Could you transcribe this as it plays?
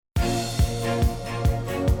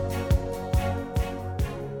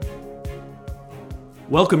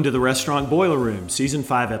Welcome to the Restaurant Boiler Room, Season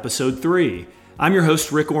 5, Episode 3. I'm your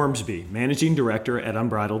host, Rick Ormsby, Managing Director at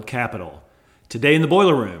Unbridled Capital. Today in the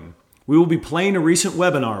Boiler Room, we will be playing a recent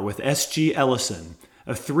webinar with SG Ellison,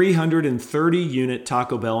 a 330-unit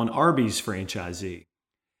Taco Bell and Arby's franchisee.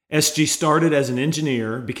 SG started as an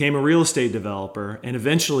engineer, became a real estate developer, and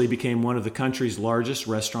eventually became one of the country's largest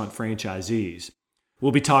restaurant franchisees.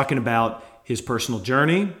 We'll be talking about his personal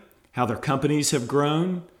journey, how their companies have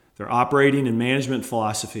grown, their operating and management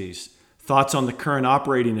philosophies, thoughts on the current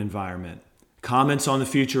operating environment, comments on the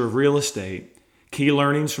future of real estate, key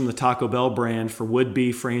learnings from the Taco Bell brand for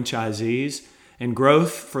would-be franchisees, and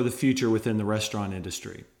growth for the future within the restaurant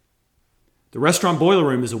industry. The Restaurant Boiler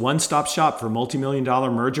Room is a one-stop shop for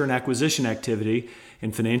multi-million-dollar merger and acquisition activity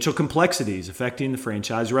and financial complexities affecting the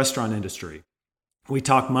franchise restaurant industry. We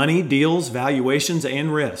talk money, deals, valuations,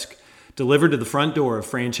 and risk, delivered to the front door of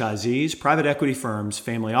franchisees, private equity firms,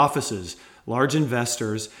 family offices, large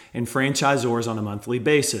investors, and franchisors on a monthly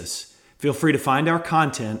basis. Feel free to find our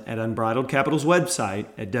content at Unbridled Capital's website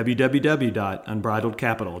at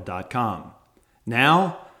www.unbridledcapital.com.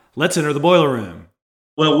 Now, let's enter the boiler room.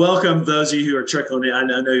 Well, welcome those of you who are trickling in. I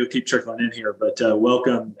know you'll keep trickling in here, but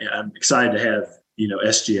welcome. I'm excited to have,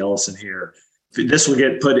 SG Ellison here. This will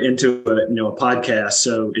get put into a podcast.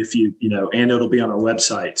 So if and it'll be on our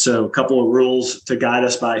website. So a couple of rules to guide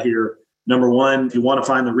us by here. Number one, if you want to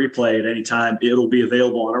find the replay at any time, it'll be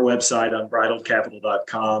available on our website,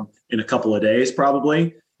 unbridledcapital.com, in a couple of days,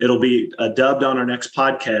 probably. It'll be dubbed on our next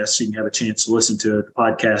podcast, so you can have a chance to listen to it. The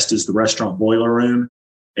podcast is The Restaurant Boiler Room.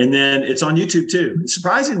 And then it's on YouTube too. And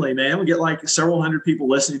surprisingly, man, we get like several hundred people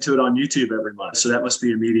listening to it on YouTube every month. So that must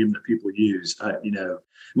be a medium that people use,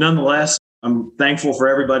 Nonetheless, I'm thankful for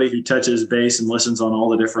everybody who touches base and listens on all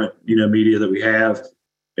the different, media that we have.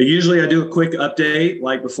 Usually I do a quick update,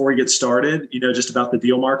 like before we get started, just about the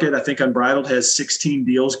deal market. I think Unbridled has 16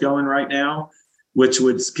 deals going right now, which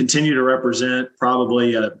would continue to represent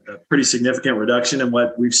probably a pretty significant reduction in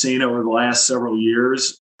what we've seen over the last several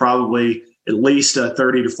years, probably at least a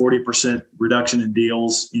 30 to 40% reduction in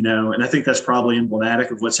deals, and I think that's probably emblematic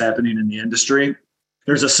of what's happening in the industry.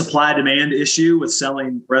 There's a supply demand issue with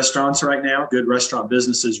selling restaurants right now. Good restaurant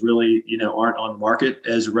businesses really, aren't on the market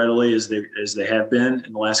as readily as they have been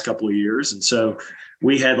in the last couple of years. And so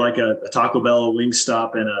we had like a Taco Bell, a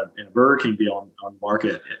Wingstop, and a Burger King be on the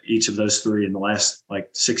market, each of those three in the last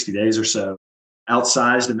 60 days or so.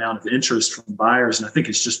 Outsized amount of interest from buyers. And I think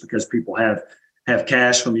it's just because people have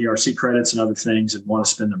cash from ERC credits and other things and want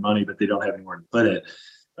to spend their money, but they don't have anywhere to put it.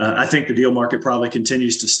 I think the deal market probably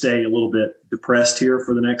continues to stay a little bit depressed here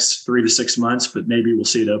for the next 3 to 6 months, but maybe we'll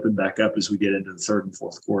see it open back up as we get into the third and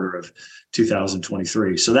fourth quarter of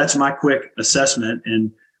 2023. So that's my quick assessment.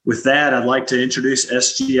 And with that, I'd like to introduce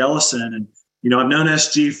SG Ellison. And, I've known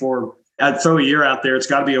SG for, I'd throw a year out there. It's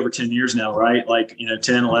got to be over 10 years now, right?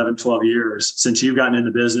 10, 11, 12 years since you've gotten into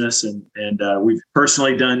business. And we've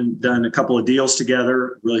personally done a couple of deals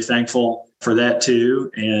together. Really thankful for that too.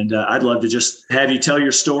 And I'd love to just have you tell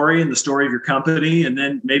your story and the story of your company. And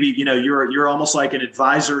then maybe, you're almost like an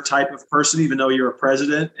advisor type of person, even though you're a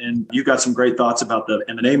president, and you've got some great thoughts about the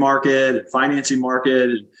M&A market and financing market,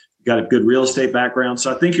 and you've got a good real estate background.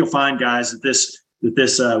 So I think you'll find, guys, that this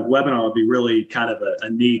webinar will be really kind of a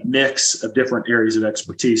neat mix of different areas of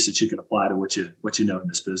expertise that you can apply to what you know in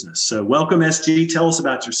this business. So welcome, SG. Tell us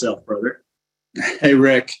about yourself, brother. Hey,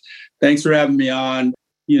 Rick. Thanks for having me on.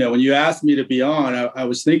 When you asked me to be on, I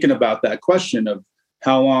was thinking about that question of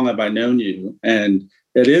how long have I known you? And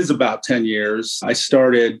it is about 10 years. I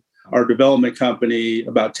started our development company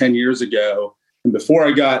about 10 years ago. And before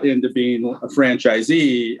I got into being a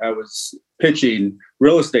franchisee, I was pitching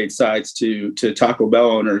real estate sites to Taco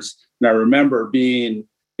Bell owners. And I remember being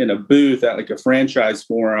in a booth at like a franchise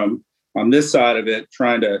forum on this side of it,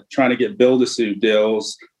 trying to get build-to-suit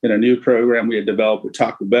deals in a new program we had developed with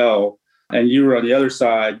Taco Bell. And you were on the other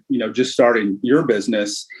side, just starting your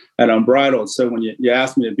business at Unbridled. So when you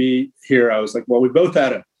asked me to be here, I was like, well, we both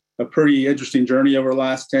had a pretty interesting journey over the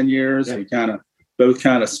last 10 years. Yeah. We both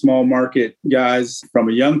small market guys from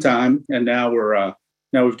a young time. And now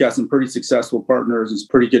we've got some pretty successful partners and some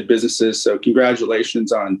pretty good businesses. So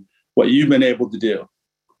congratulations on what you've been able to do.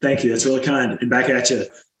 Thank you. That's really kind. And back at you.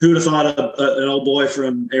 Who would have thought an old boy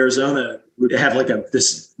from Arizona would have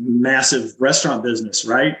this massive restaurant business,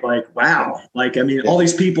 right? Wow. All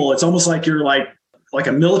these people, it's almost like you're like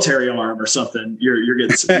a military arm or something. You're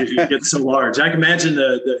getting so large. I can imagine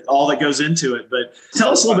the all that goes into it, but tell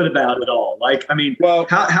us a little bit about it all. How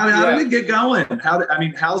did it get going?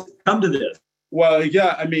 How's it come to this? Well,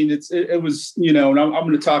 yeah, it was, and I'm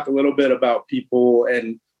going to talk a little bit about people,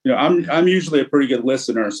 and I'm usually a pretty good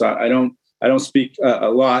listener, so I don't I don't speak a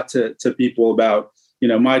lot to people about,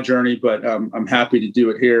 my journey, but I'm happy to do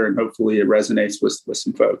it here, and hopefully it resonates with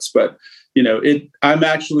some folks. But, I'm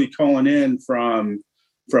actually calling in from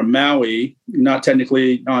Maui, not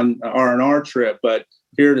technically on R&R trip, but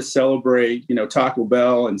here to celebrate, Taco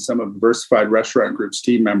Bell and some of Diversified Restaurant Group's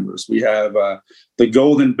team members. We have the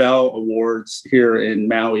Golden Bell Awards here in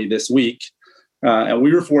Maui this week. And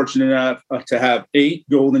we were fortunate enough to have 8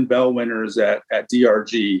 Golden Bell winners at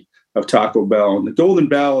DRG of Taco Bell. And the Golden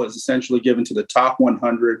Bell is essentially given to the top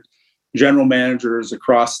 100 general managers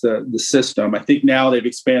across the system. I think now they've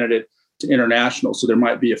expanded it to international, so there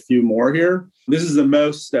might be a few more here. This is the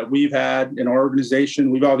most that we've had in our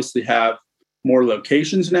organization. We've obviously have more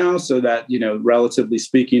locations now, so that, relatively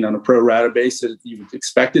speaking, on a pro rata basis, you would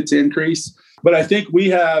expect it to increase. But I think we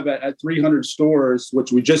have at 300 stores,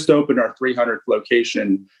 which we just opened our 300th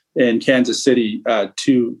location in Kansas City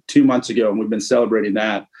 2 months ago, and we've been celebrating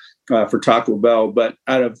that for Taco Bell. But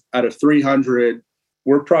out of 300,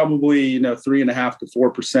 we're probably 3.5% to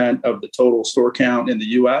 4% of the total store count in the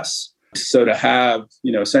U.S. So to have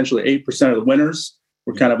essentially 8% of the winners,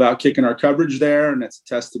 we're kind of out kicking our coverage there, and that's a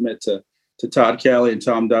testament to Todd Kelly and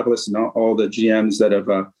Tom Douglas and all the GMs that have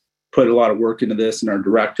put a lot of work into this, and our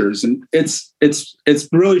directors. And it's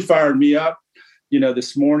really fired me up.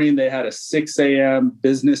 This morning they had a 6 a.m.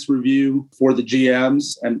 business review for the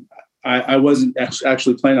GMs, and I wasn't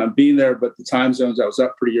actually planning on being there, but the time zones, I was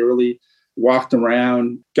up pretty early, walked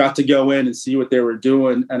around, got to go in and see what they were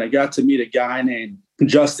doing. And I got to meet a guy named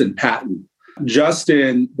Justin Patton.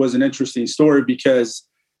 Justin was an interesting story because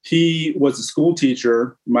he was a school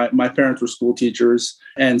teacher. My parents were school teachers.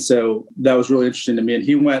 And so that was really interesting to me. And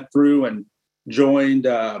he went through and joined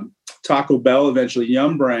Taco Bell, eventually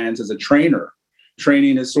Yum Brands, as a trainer.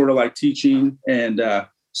 Training is sort of like teaching, and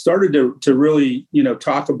started to really,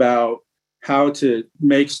 talk about how to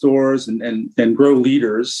make stores and grow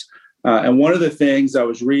leaders. And one of the things I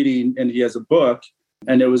was reading, and he has a book,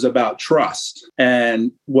 and it was about trust.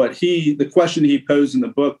 And the question he posed in the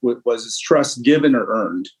book was, is trust given or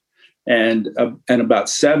earned? And about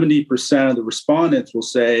 70% of the respondents will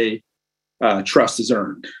say trust is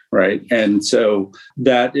earned, right? And so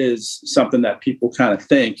that is something that people kind of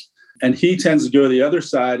think. And he tends to go to the other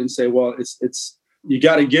side and say, well, it's you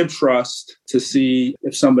got to give trust to see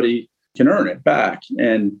if somebody can earn it back.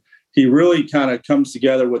 And he really kind of comes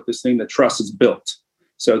together with this thing that trust is built.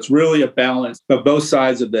 So it's really a balance of both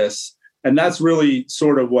sides of this. And that's really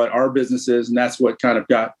sort of what our business is. And that's what kind of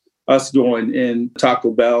got us going in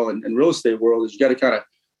Taco Bell and real estate world, is you got to kind of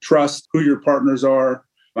trust who your partners are.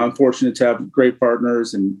 I'm fortunate to have great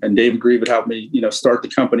partners, and David Grieve helped me, start the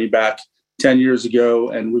company back 10 years ago.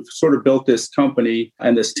 And we've sort of built this company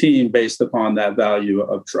and this team based upon that value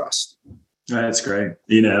of trust. That's great.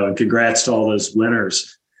 And congrats to all those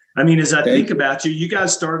winners. I mean, as I think about you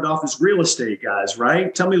guys started off as real estate guys,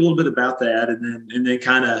 right? Tell me a little bit about that. And then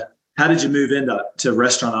kind of, how did you move into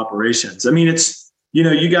restaurant operations? I mean, it's,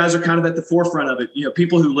 you guys are kind of at the forefront of it.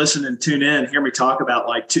 People who listen and tune in, hear me talk about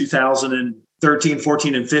like 2013,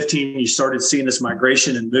 14, and 15, you started seeing this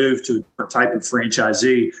migration and move to a different type of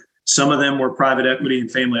franchisee. Some of them were private equity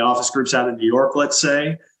and family office groups out of New York, let's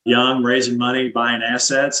say, young, raising money, buying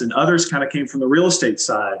assets. And others kind of came from the real estate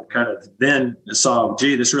side, kind of then saw,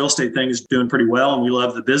 gee, this real estate thing is doing pretty well, and we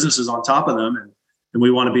love the businesses on top of them, and we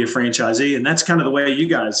want to be a franchisee. And that's kind of the way you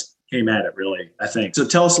guys came at it, really, I think. So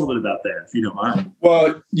tell us a little bit about that, if you don't mind.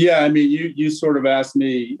 Well, yeah, I mean, you sort of asked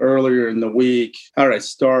me earlier in the week, how did I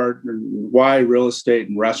start and why real estate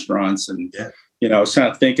and restaurants? And, I was kind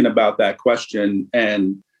of thinking about that question,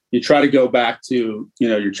 and you try to go back to,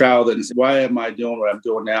 your childhood and say, why am I doing what I'm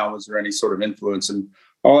doing now? Was there any sort of influence? And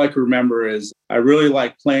all I can remember is I really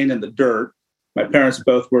liked playing in the dirt. My parents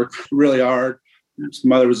both worked really hard. His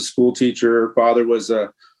mother was a school teacher. Father was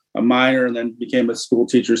a miner and then became a school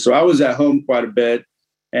teacher. So I was at home quite a bit.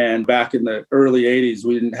 And back in the early 80s,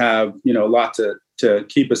 we didn't have, a lot to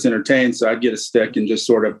keep us entertained. So I'd get a stick and just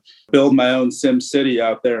sort of build my own Sim City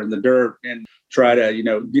out there in the dirt and try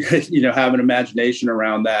to, have an imagination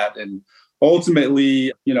around that. And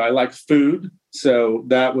ultimately, I like food. So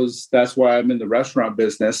that's why I'm in the restaurant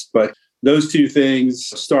business. But those two things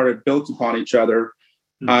started built upon each other.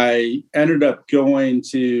 I ended up going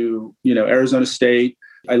to, Arizona State.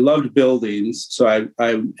 I loved buildings. So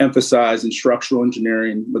I emphasized in structural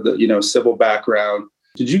engineering with a, civil background.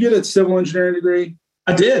 Did you get a civil engineering degree?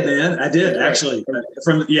 I did, man. I did actually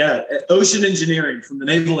from ocean engineering from the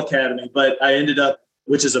Naval Academy, but I ended up,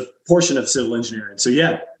 which is a portion of civil engineering. So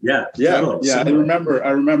yeah. Totally. Yeah. I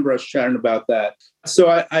remember us chatting about that. So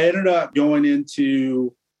I ended up going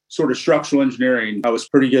into sort of structural engineering. I was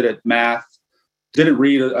pretty good at math. didn't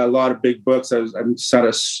read a lot of big books. I'm sort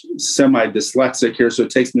of semi-dyslexic here, so it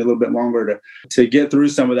takes me a little bit longer to get through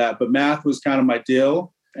some of that. But math was kind of my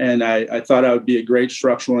deal. And I thought I would be a great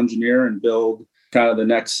structural engineer and build kind of the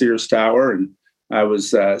next Sears Tower. And I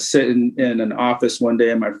was sitting in an office one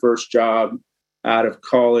day in my first job out of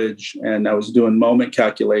college, and I was doing moment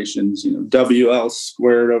calculations, WL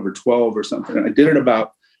squared over 12 or something. And I did it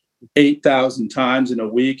about 8,000 times in a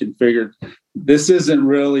week and figured, this isn't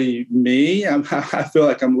really me. I feel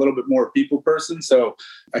like I'm a little bit more a people person. So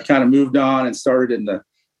I kind of moved on and started in the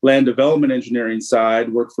land development engineering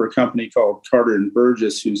side, worked for a company called Carter and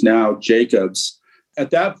Burgess, who's now Jacobs. At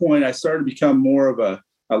that point, I started to become more of a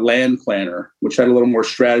land planner, which had a little more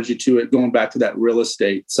strategy to it, going back to that real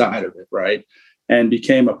estate side of it, right? And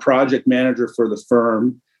became a project manager for the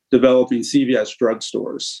firm, developing CVS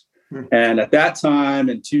drugstores. And at that time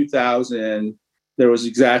in 2000, there was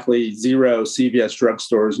exactly 0 CVS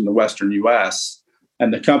drugstores in the Western US.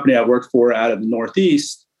 And the company I worked for out of the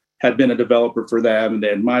Northeast had been a developer for them, and they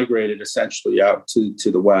had migrated essentially out to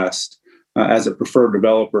the West as a preferred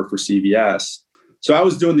developer for CVS. So I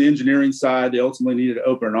was doing the engineering side. They ultimately needed to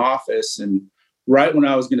open an office. And right when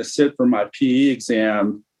I was going to sit for my PE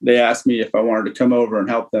exam, they asked me if I wanted to come over and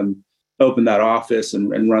help them open that office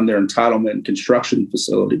and run their entitlement and construction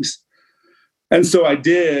facilities. And so I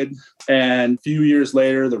did. And a few years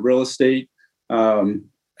later, the real estate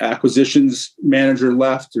acquisitions manager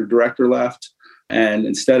left or director left. And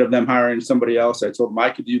instead of them hiring somebody else, I told them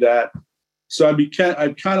I could do that. So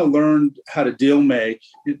I kind of learned how to deal make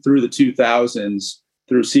through the 2000s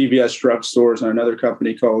through CVS drugstores and another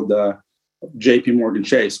company called JP Morgan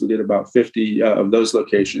Chase. We did about 50 of those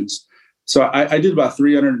locations. So I did about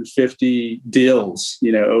 350 deals,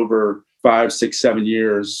 over 5, 6, 7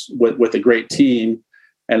 years with a great team,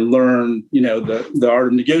 and learned, the art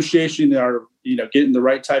of negotiation, the art of, getting the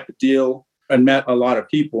right type of deal, and met a lot of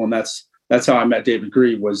people. And that's how I met David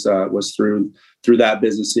Grieve was through that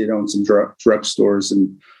business. He had owned some drugstores,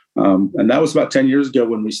 and that was about 10 years ago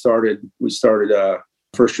when we started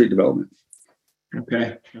First Street Development.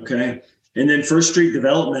 Okay. And then First Street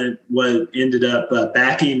Development ended up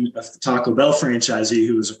backing a Taco Bell franchisee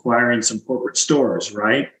who was acquiring some corporate stores,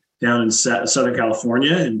 right, down in Southern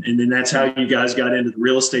California. And then that's how you guys got into the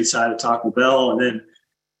real estate side of Taco Bell. And then,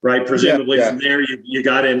 right, presumably from there, you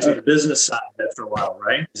got into the business side of it for a while,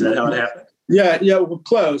 right? Is that how it happened? Yeah, well,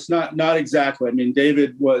 close, not exactly. I mean,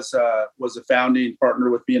 David was a founding partner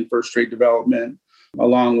with me in First Street Development,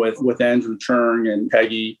 along with Andrew Churn and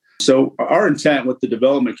Peggy. So our intent with the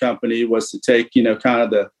development company was to take,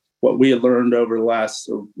 kind of what we had learned over the last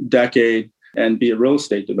decade and be a real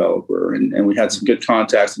estate developer. And we had some good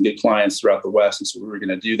contacts and good clients throughout the West, and so we were going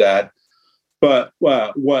to do that. But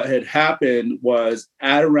what had happened was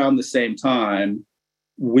at around the same time,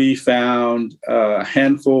 we found a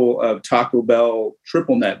handful of Taco Bell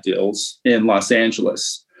triple net deals in Los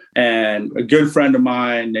Angeles. And a good friend of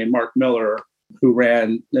mine named Mark Miller, who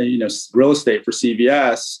ran real estate for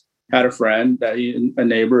CVS, had a friend a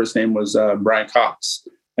neighbor. His name was Brian Cox.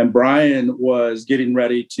 And Brian was getting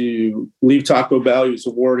ready to leave Taco Bell. He was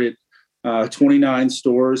awarded 29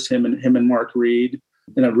 stores, him and Mark Reed,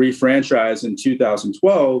 in a refranchise in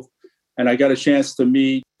 2012. And I got a chance to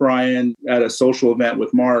meet Brian at a social event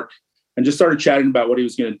with Mark and just started chatting about what he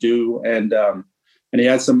was going to do. And he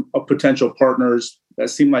had some potential partners that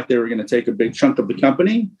seemed like they were going to take a big chunk of the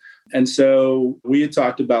company. And so we had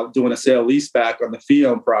talked about doing a sale leaseback on the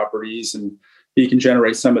fee-owned properties, and he can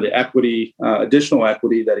generate some of the equity, additional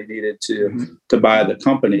equity that he needed to buy the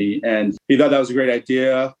company. And he thought that was a great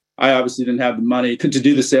idea. I obviously didn't have the money to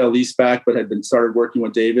do the sale leaseback, but had been started working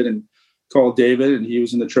with David and called David, and he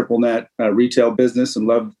was in the triple net retail business and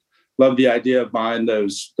loved the idea of buying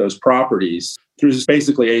those properties through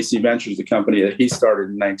basically AC Ventures, the company that he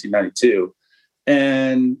started in 1992.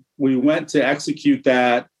 And we went to execute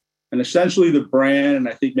that. And essentially the brand, and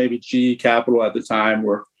I think maybe GE Capital at the time,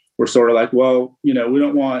 were sort of like, well, we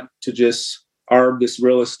don't want to just arb this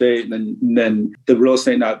real estate and then the real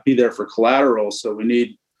estate not be there for collateral. So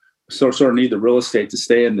we sort of need the real estate to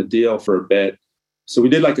stay in the deal for a bit. So we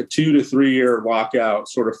did like a 2 to 3 year lockout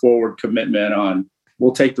sort of forward commitment on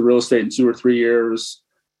we'll take the real estate in 2 or 3 years.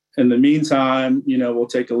 In the meantime, we'll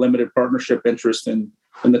take a limited partnership interest in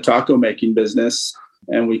the taco making business.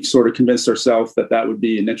 And we sort of convinced ourselves that would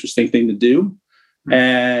be an interesting thing to do.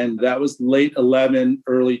 And that was late 11,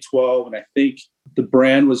 early 12. And I think the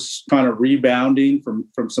brand was kind of rebounding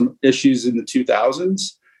from some issues in the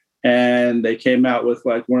 2000s. And they came out with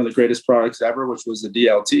like one of the greatest products ever, which was the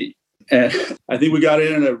DLT. And I think we got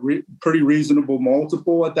in at a pretty reasonable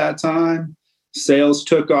multiple at that time. Sales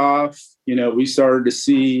took off. We started to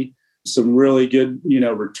see some really good,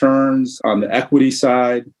 returns on the equity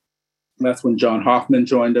side. That's when John Hoffman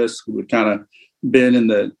joined us, who had kind of been in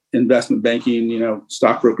the investment banking,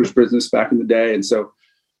 stockbrokers business back in the day. And so,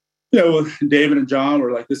 David and John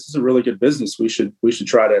were like, this is a really good business. We should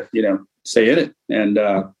try to, stay in it. And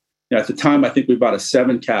at the time, I think we bought a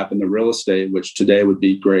 7 cap in the real estate, which today would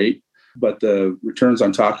be great. But the returns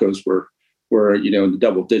on tacos were in the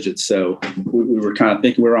double digits. So we were kind of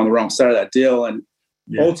thinking we were on the wrong side of that deal. And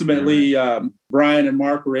ultimately, Brian and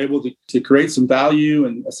Mark were able to create some value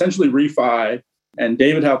and essentially refi. And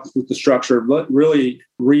David helped with the structure, really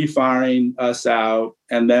refiring us out.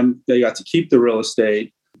 And then they got to keep the real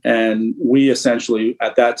estate. And we essentially,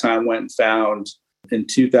 at that time, went and found in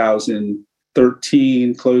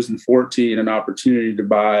 2013, closed in 14, an opportunity to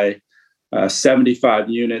buy 75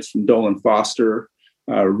 units from Dolan Foster.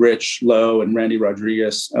 Rich Lowe and Randy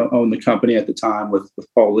Rodriguez owned the company at the time with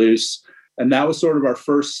Paul Luce. And that was sort of our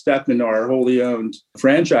first step into our wholly owned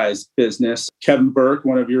franchise business. Kevin Burke,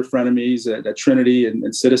 one of your frenemies at Trinity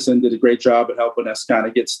and Citizen, did a great job at helping us kind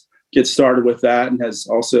of get started with that, and has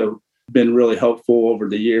also been really helpful over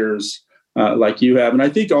the years, like you have. And I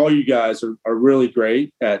think all you guys are really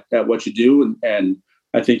great at what you do. And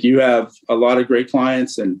I think you have a lot of great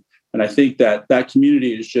clients. And I think that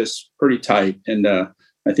community is just pretty tight. And I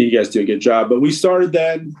think you guys do a good job. But we started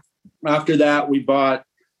then. After that, we bought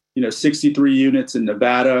 63 units in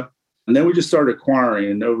Nevada. And then we just started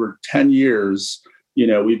acquiring. And over 10 years,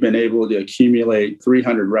 we've been able to accumulate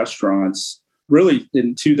 300 restaurants. Really,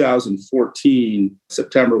 in 2014,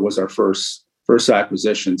 September was our first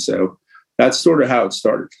acquisition. So that's sort of how it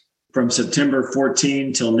started. From September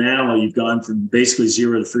 14 till now, you've gone from basically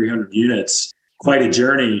 0 to 300 units. Quite a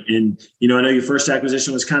journey. And, I know your first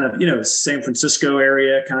acquisition was kind of, San Francisco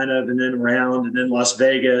area kind of, and then around, and then Las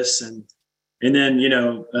Vegas. And then,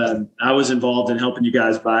 I was involved in helping you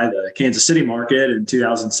guys buy the Kansas City market in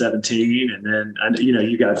 2017. And then,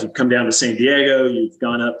 you guys have come down to San Diego. You've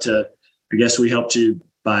gone up to, I guess we helped you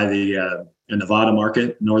buy the Nevada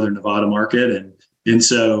market, Northern Nevada market. And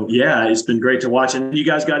so, it's been great to watch. And you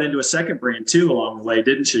guys got into a second brand too along the way,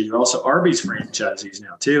 didn't you? You're also Arby's franchisees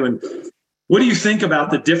now too. And what do you think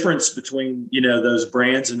about the difference between, those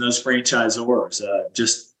brands and those franchisors?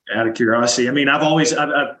 Just out of curiosity. I mean,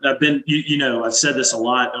 I've been, I've said this a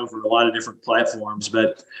lot over a lot of different platforms,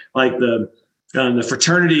 but like the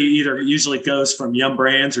fraternity either usually goes from Yum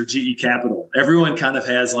Brands or GE Capital. Everyone kind of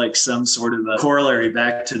has like some sort of a corollary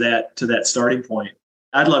back to that starting point.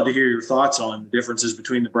 I'd love to hear your thoughts on the differences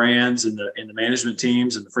between the brands and the management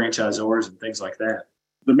teams and the franchisors and things like that.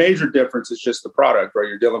 The major difference is just the product, right?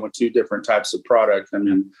 You're dealing with 2 different types of product. I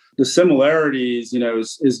mean, the similarities,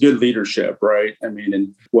 is good leadership, right? I mean,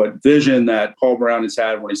 and what vision that Paul Brown has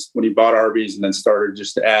had when he bought Arby's and then started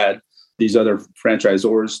just to add these other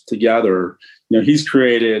franchisors together. He's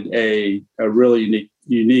created a really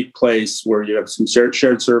unique place where you have some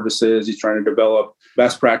shared services. He's trying to develop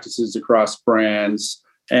best practices across brands,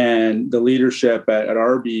 and the leadership at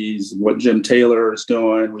Arby's, what Jim Taylor is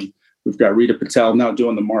doing. We've got Rita Patel now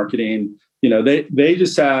doing the marketing. They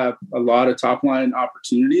just have a lot of top line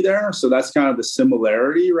opportunity there. So that's kind of the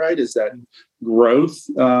similarity, right? Is that growth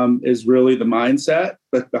is really the mindset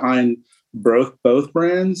but behind both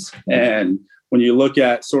brands. And when you look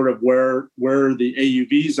at sort of where the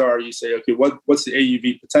AUVs are, you say, okay, what's the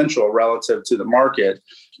AUV potential relative to the market?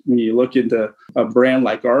 When you look into a brand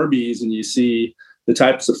like Arby's and you see the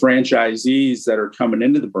types of franchisees that are coming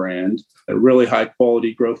into the brand, really high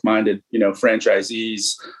quality, growth minded,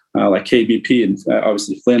 franchisees like KBP, and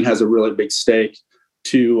obviously Flynn has a really big stake.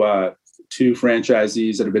 Two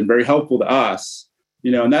franchisees that have been very helpful to us,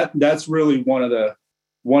 and that's really one of the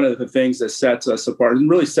things that sets us apart, and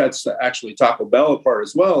really sets actually Taco Bell apart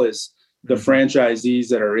as well, is the franchisees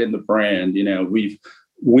that are in the brand.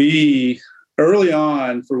 We early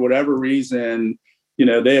on, for whatever reason,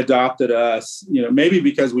 they adopted us, maybe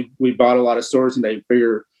because we bought a lot of stores and they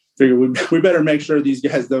figure we better make sure these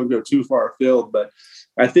guys don't go too far afield. But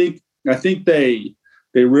I think they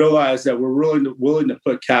realize that we're willing to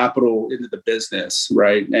put capital into the business,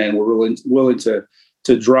 right? And we're willing to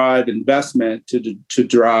drive investment, to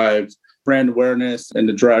drive brand awareness, and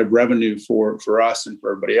to drive revenue for us and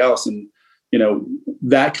for everybody else. And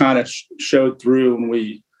that kind of showed through when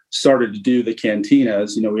we started to do the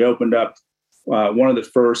cantinas. We opened up one of the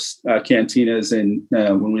first cantinas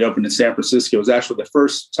when we opened in San Francisco. It was actually the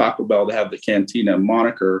first Taco Bell to have the cantina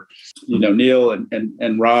moniker. Neil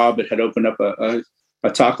and Rob had opened up a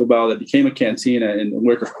Taco Bell that became a cantina in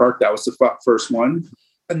Wicker Park. That was the first one.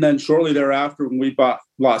 And then shortly thereafter, when we bought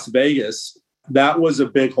Las Vegas, that was a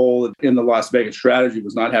big hole in the Las Vegas strategy,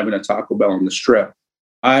 was not having a Taco Bell on the Strip.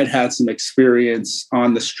 I'd had some experience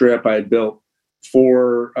on the Strip. I had built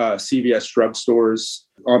 4 CVS drugstores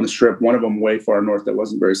on the Strip, one of them way far north that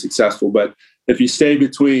wasn't very successful. But if you stay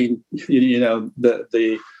between,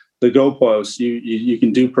 the goalposts, you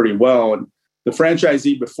can do pretty well. And the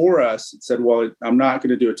franchisee before us said, well, I'm not going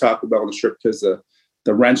to do a Taco Bell on the Strip because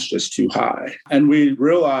the rent's just too high. And we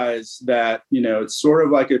realized that, it's sort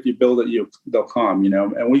of like if you build it, they'll come,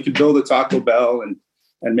 and we could build a Taco Bell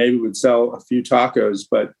and maybe we'd sell a few tacos,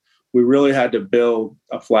 but we really had to build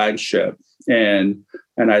a flagship. And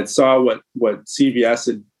I saw what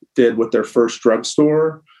CVS did with their first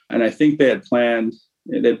drugstore. And I think they had planned,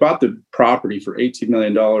 they bought the property for $18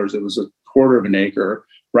 million. It was a quarter of an acre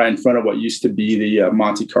right in front of what used to be the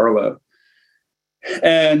Monte Carlo.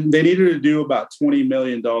 And they needed to do about $20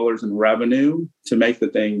 million in revenue to make the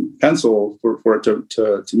thing pencil for it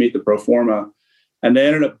to meet the pro forma. And they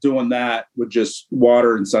ended up doing that with just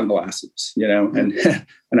water and sunglasses, and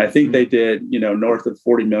I think they did, north of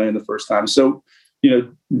 40 million the first time. So,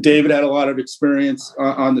 David had a lot of experience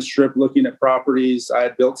on the Strip looking at properties. I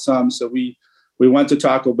had built some. So we went to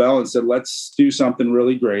Taco Bell and said, let's do something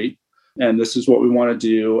really great. And this is what we want to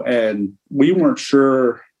do. And we weren't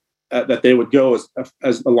sure that they would go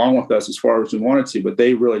as along with us as far as we wanted to, but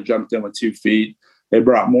they really jumped in with 2 feet. They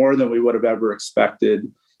brought more than we would have ever expected.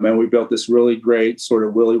 And we built this really great sort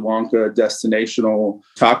of Willy Wonka destinational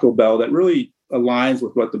Taco Bell that really aligns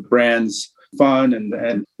with what the brand's fun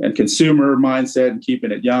and consumer mindset and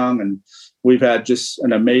keeping it young. And we've had just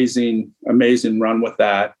an amazing run with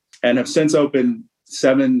that, and have since opened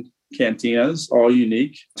 7 cantinas, all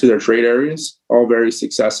unique to their trade areas, all very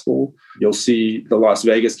successful. You'll see the Las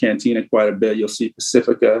Vegas Cantina quite a bit. You'll see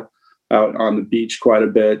Pacifica out on the beach quite a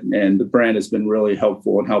bit. And the brand has been really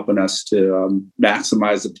helpful in helping us to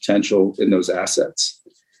maximize the potential in those assets.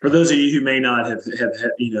 For those of you who may not have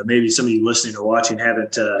maybe some of you listening or watching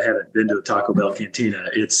haven't been to a Taco Bell Cantina,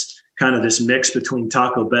 it's kind of this mix between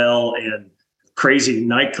Taco Bell and crazy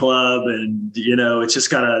nightclub. And, it's just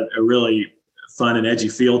got a really fun and edgy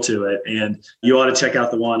feel to it. And you ought to check out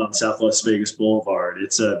the one on South Las Vegas Boulevard.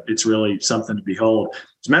 It's really something to behold.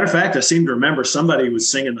 As a matter of fact, I seem to remember somebody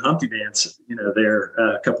was singing the Humpty Dance, there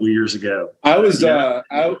a couple of years ago. I was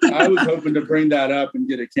hoping to bring that up and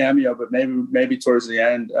get a cameo, but maybe towards the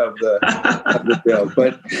end of the bill.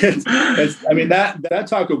 But that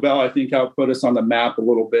Taco Bell, I think, helped put us on the map a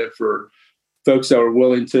little bit for folks that were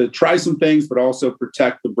willing to try some things, but also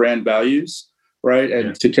protect the brand values, right?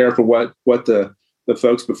 And to care for what the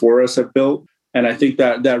folks before us have built. And I think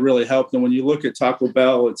that really helped. And when you look at Taco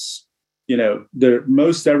Bell, it's,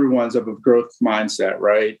 most everyone's of a growth mindset,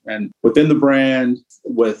 right? And within the brand,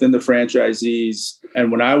 within the franchisees.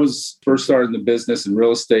 And when I was first starting the business in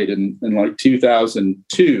real estate in like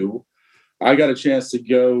 2002, I got a chance to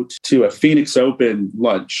go to a Phoenix Open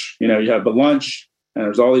lunch. You have the lunch, and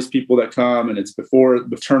there's all these people that come, and it's before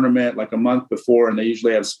the tournament, like a month before, and they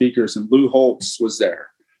usually have speakers. And Lou Holtz was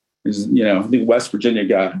there. He's, I think West Virginia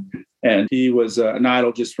guy. And he was an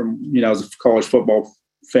idol just from, I was a college football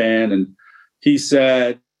fan. And he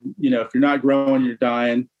said, if you're not growing, you're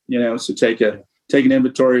dying, so take an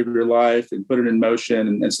inventory of your life and put it in motion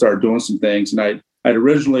and start doing some things. And I'd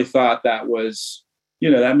originally thought that was,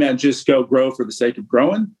 that meant just go grow for the sake of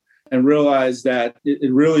growing, and realize that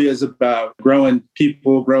it really is about growing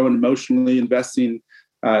people, growing emotionally, investing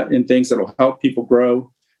in things that will help people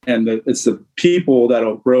grow. And it's the people that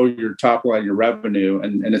will grow your top line, your revenue,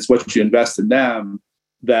 and it's what you invest in them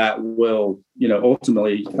that will,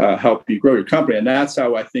 ultimately help you grow your company. And that's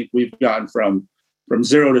how I think we've gotten from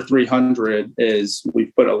 0 to 300 is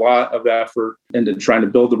we've put a lot of effort into trying to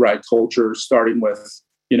build the right culture, starting with,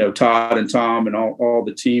 Todd and Tom and all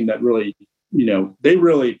the team that really, they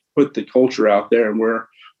really put the culture out there, and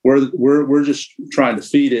we're just trying to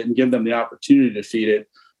feed it and give them the opportunity to feed it.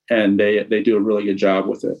 And they do a really good job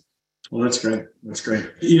with it. Well, that's great. That's great.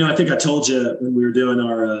 I think I told you when we were doing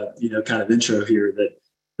our, kind of intro here that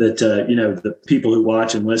the people who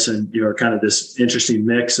watch and listen, are kind of this interesting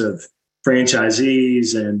mix of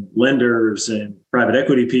franchisees and lenders and private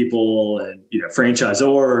equity people and,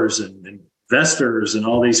 franchisors and investors and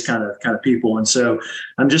all these kind of people. And so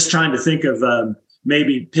I'm just trying to think of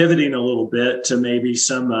maybe pivoting a little bit to maybe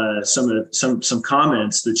some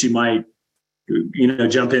comments that you might,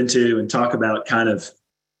 jump into and talk about kind of,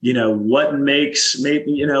 what makes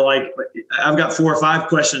maybe, like I've got 4 or 5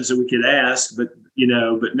 questions that we could ask, but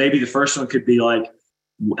maybe the first one could be like,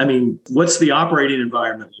 what's the operating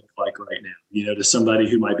environment look like right now, to somebody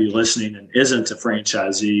who might be listening and isn't a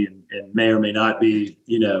franchisee and may or may not be,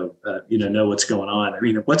 know what's going on.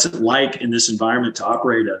 What's it like in this environment to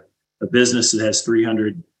operate a business that has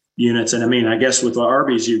 300, units. And I mean, I guess with the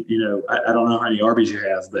Arby's, I don't know how many Arby's you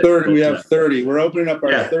have, but 30. We have 30. We're opening up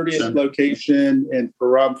our 30th location in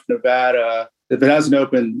Pahrump, Nevada. If it hasn't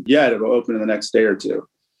opened yet, it'll open in the next day or two.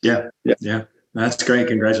 Yeah. That's great.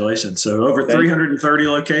 Congratulations. So over 330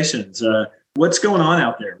 locations. What's going on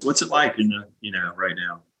out there? What's it like right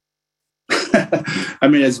now? I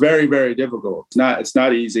mean, it's very, very difficult. It's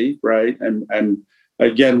not easy, right? And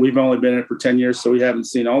again, we've only been in it for 10 years, so we haven't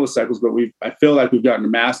seen all the cycles, but I feel like we've gotten a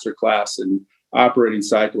master class in operating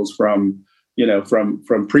cycles from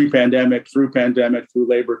pre-pandemic, through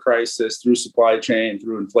labor crisis, through supply chain,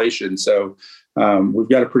 through inflation. So we've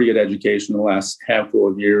got a pretty good education in the last handful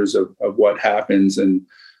of years of what happens. And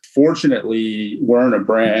fortunately, we're in a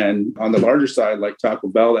brand on the larger side like Taco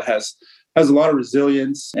Bell that has a lot of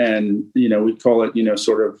resilience, and we call it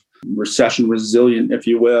sort of recession resilient, if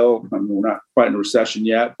you will. I mean, we're not quite in a recession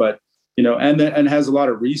yet, but and has a lot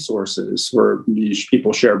of resources where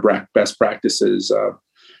people share best practices.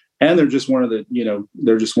 And they're just one of the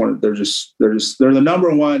they're the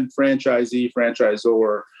number one franchisee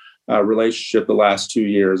franchisor relationship the last 2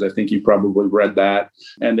 years. I think you probably read that,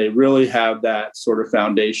 and they really have that sort of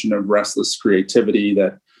foundation of restless creativity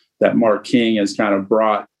that Mark King has kind of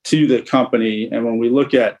brought to the company. And when we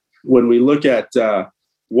look at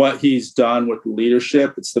what he's done with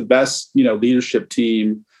leadership, it's the best leadership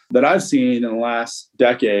team that I've seen in the last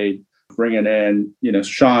decade. Bringing in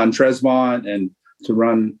Sean Tresvant and to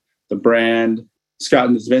run the brand, Scott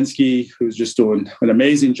Nizvinsky, who's just doing an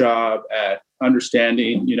amazing job at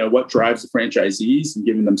understanding what drives the franchisees and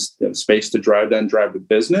giving them space to drive the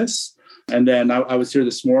business. And then I was here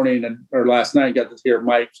this morning or last night, got to hear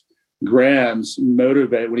Mike Graham's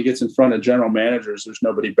motivate. When he gets in front of general managers, there's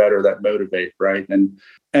nobody better that motivate, right? And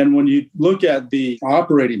when you look at the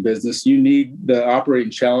operating business, you need the operating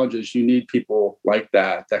challenges. You need people like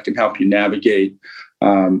that can help you navigate,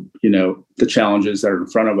 the challenges that are in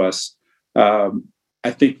front of us. I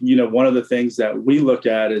think one of the things that we look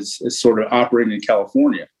at is sort of operating in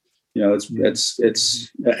California. It's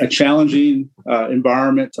a challenging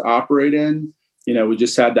environment to operate in. We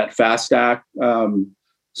just had that FAST Act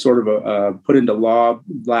sort of put into law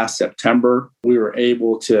last September. We were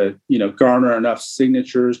able to, garner enough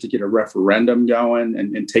signatures to get a referendum going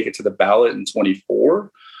and take it to the ballot in 24,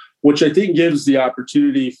 which I think gives the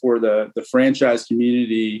opportunity for the franchise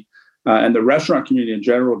community and the restaurant community in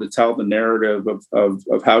general to tell the narrative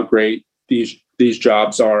of how great these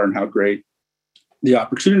jobs are and how great the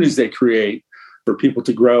opportunities they create for people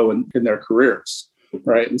to grow in their careers,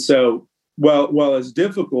 right? And so, well, it's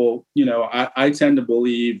difficult, I tend to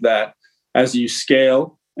believe that as you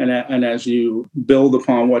scale and as you build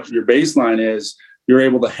upon what your baseline is, you're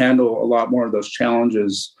able to handle a lot more of those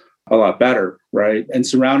challenges a lot better, right? And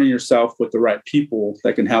surrounding yourself with the right people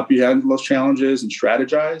that can help you handle those challenges and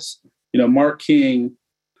strategize. Mark King,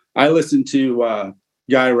 I listened to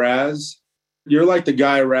Guy Raz. You're like the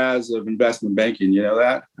Guy Raz of investment banking. You know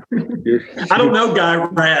that? I don't know Guy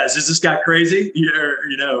Raz. Is this guy crazy?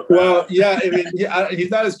 Well, yeah. I mean,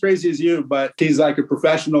 he's not as crazy as you, but he's like a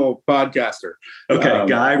professional podcaster. Okay,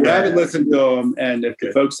 Guy Raz. I haven't listened to him, and if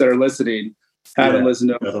the folks that are listening haven't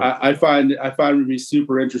listened to him, I find it to be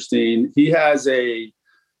super interesting. He has a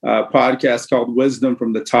podcast called Wisdom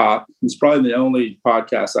from the Top. It's probably the only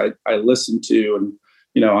podcast I listen to, and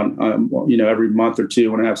on every month or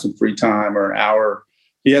two when I have some free time or an hour.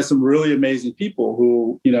 He has some really amazing people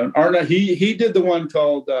who are not. He did the one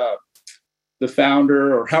called The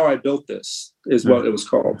Founder, or How I Built This is what it was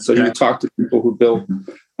called. So he would talk to people who built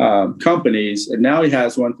companies, and now he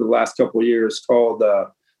has one for the last couple of years called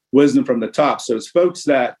Wisdom from the Top. So it's folks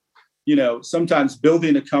that sometimes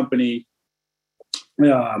building a company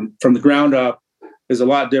from the ground up is a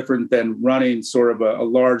lot different than running sort of a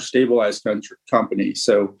large stabilized company.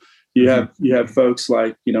 So you have folks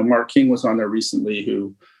like, Mark King was on there recently,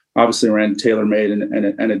 who obviously ran TaylorMade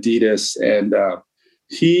and Adidas. And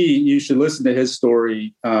you should listen to his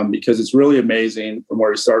story because it's really amazing from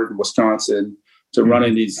where he started in Wisconsin to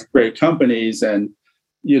running these great companies. And,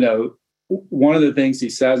 one of the things he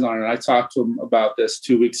says on it, and I talked to him about this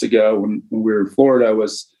 2 weeks ago when we were in Florida,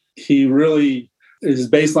 was his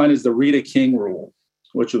baseline is the Rita King rule,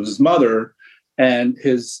 which was his mother. And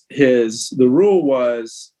the rule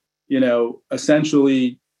was,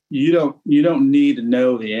 essentially you don't need to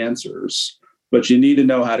know the answers, but you need to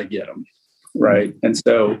know how to get them. Right. And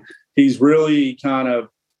so he's really kind of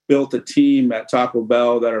built a team at Taco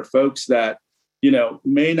Bell that are folks that,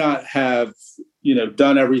 may not have,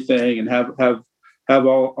 done everything and have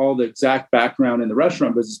all the exact background in the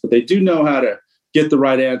restaurant business, but they do know how to get the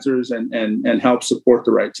right answers and help support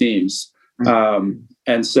the right teams.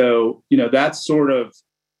 And so, that's sort of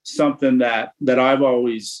something that I've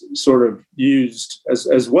always sort of used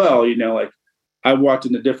as well. Like I walked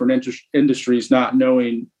into different industries, not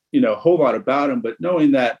knowing, a whole lot about them, but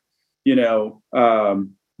knowing that,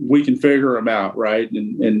 we can figure them out, right?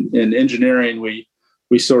 And in engineering, we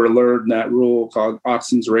sort of learned that rule called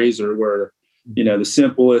Oxen's razor, where, the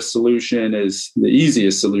simplest solution is the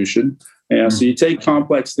easiest solution. And so you take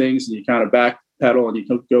complex things and you kind of backpedal and you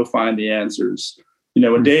can go find the answers.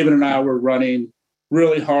 When David and I were running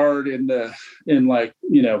really hard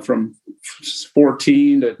from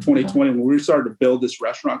 14 to 2020, when we started to build this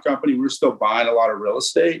restaurant company, we were still buying a lot of real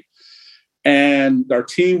estate. And our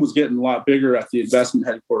team was getting a lot bigger at the investment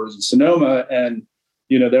headquarters in Sonoma. And,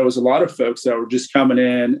 there was a lot of folks that were just coming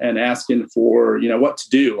in and asking for, what to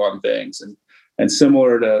do on things. And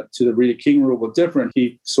similar to the Rita King rule, but different,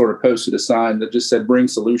 he sort of posted a sign that just said, bring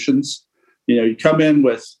solutions. You come in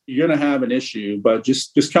with, you're going to have an issue, but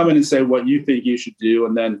just come in and say what you think you should do.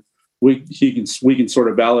 And then we can sort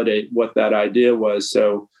of validate what that idea was.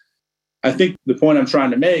 So I think the point I'm trying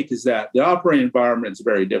to make is that the operating environment is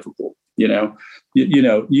very difficult.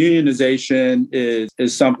 Unionization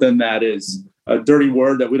is something that is a dirty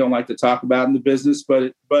word that we don't like to talk about in the business,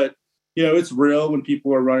 but it's real when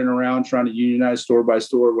people are running around trying to unionize store by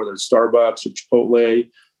store, whether it's Starbucks or Chipotle.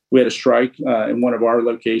 We had a strike in one of our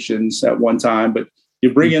locations at one time, but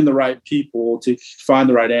you bring in the right people to find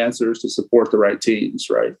the right answers to support the right teams,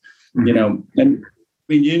 right? And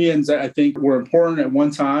unions, I think, were important at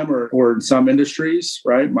one time or in some industries,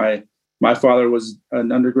 right? My father was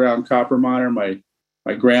an underground copper miner. My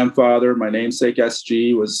grandfather, my namesake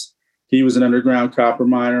SG, he was an underground copper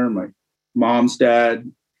miner. My mom's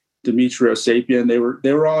dad, Demetrio Sapien, they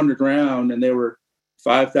were all underground, and they were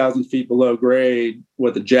 5,000 feet below grade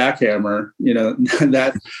with a jackhammer.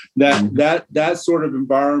 That sort of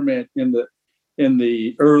environment in the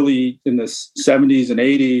 70s and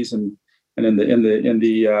 80s and in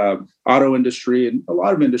the auto industry and a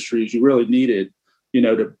lot of industries, you really needed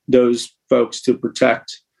those folks to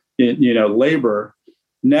protect labor.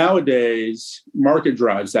 Nowadays, market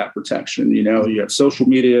drives that protection. You have social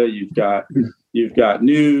media, you've got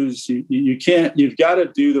news. You've got to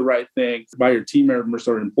do the right thing by your team members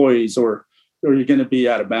or employees, or you're going to be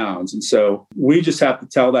out of bounds. And so we just have to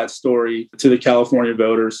tell that story to the California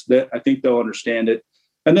voters. That I think they'll understand it,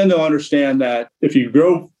 and then they'll understand that if you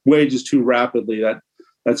grow wages too rapidly,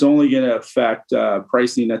 that's only going to affect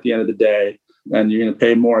pricing at the end of the day. And you're going to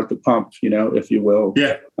pay more at the pump, if you will.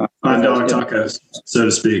 Yeah. On dog tacos, so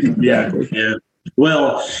to speak. Exactly. Yeah.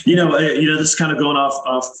 Well, this is kind of going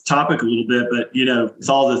off topic a little bit, but,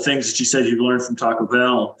 with all the things that you said you've learned from Taco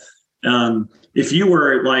Bell, if you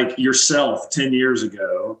were like yourself 10 years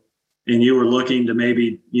ago and you were looking to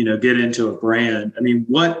maybe, get into a brand, I mean,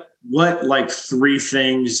 what like 3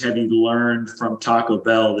 things have you learned from Taco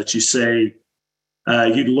Bell that you say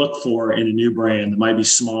you'd look for in a new brand that might be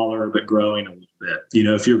smaller but growing a little bit?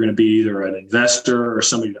 If you're going to be either an investor or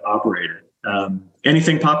somebody to operate it.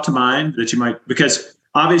 Anything pop to mind that you might, because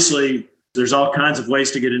obviously there's all kinds of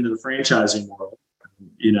ways to get into the franchising world.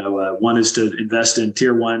 One is to invest in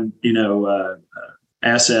tier 1,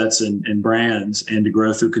 assets and brands, and to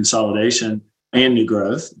grow through consolidation and new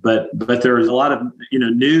growth. But there is a lot of,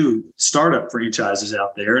 new startup franchises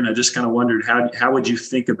out there. And I just kind of wondered, how would you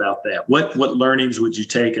think about that? What learnings would you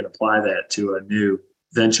take and apply that to a new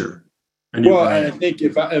venture? Well, brand? I think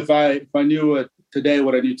if I knew what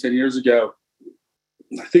I knew 10 years ago,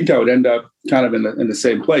 I think I would end up kind of in the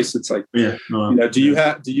same place. It's like, do you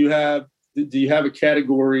have a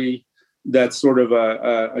category that's sort of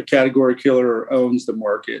a category killer or owns the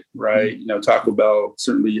market, right? Taco Bell,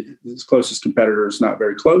 certainly its closest competitor, is not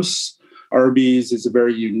very close. Arby's is a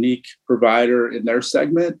very unique provider in their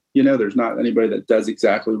segment. There's not anybody that does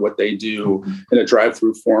exactly what they do in a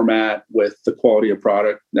drive-through format with the quality of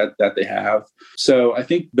product that they have. So I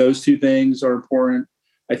think those 2 things are important.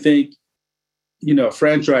 I think, a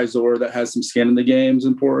franchisor that has some skin in the game is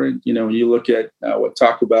important. When you look at what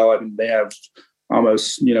Taco Bell, they have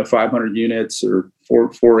almost, 500 units or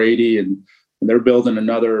 480, and they're building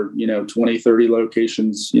another, 20, 30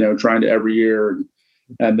 locations, trying to every year.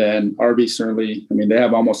 And then Arby's certainly, they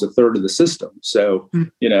have almost a third of the system. So,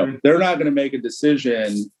 they're not going to make a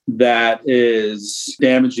decision that is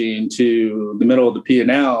damaging to the middle of the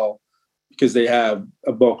P&L because they have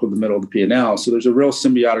a bulk of the middle of the P&L. So there's a real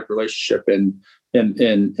symbiotic relationship in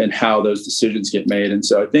how those decisions get made. And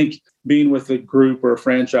so I think being with a group or a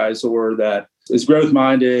franchisor that is growth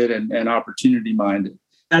minded and opportunity minded.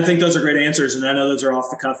 I think those are great answers. And I know those are off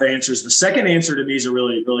the cuff answers. The second answer to me is a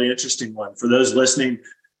really, really interesting one for those listening.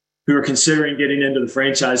 who are considering getting into the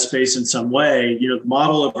franchise space in some way, the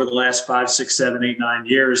model over the last 5, 6, 7, 8, 9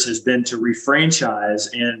 years has been to refranchise,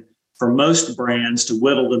 and for most brands to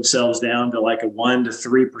whittle themselves down to like a 1 to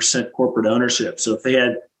 3% corporate ownership. So if they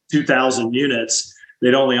had 2,000 units,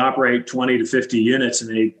 they'd only operate 20 to 50 units, and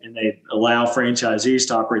they allow franchisees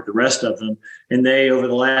to operate the rest of them. And they, over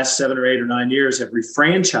the last 7 or 8 or 9 years, have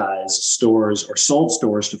refranchised stores or sold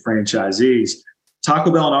stores to franchisees.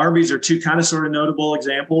 Taco Bell and Arby's are two kind of sort of notable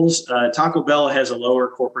examples. Taco Bell has a lower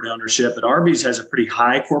corporate ownership, but Arby's has a pretty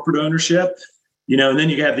high corporate ownership. And then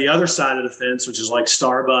you have the other side of the fence, which is like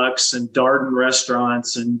Starbucks and Darden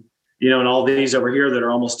restaurants and all these over here that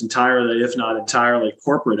are almost entirely, if not entirely,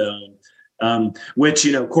 corporate owned. Which,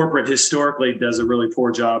 corporate historically does a really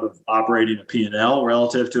poor job of operating a P&L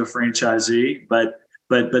relative to a franchisee. But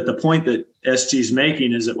the point that SG is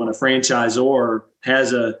making is that when a franchisor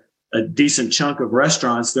has a decent chunk of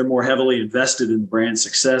restaurants, they're more heavily invested in the brand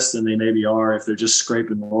success than they maybe are if they're just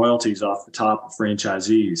scraping royalties off the top of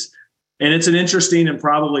franchisees. And it's an interesting and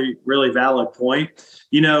probably really valid point.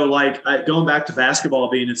 Going back to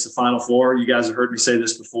basketball being it's the Final Four, you guys have heard me say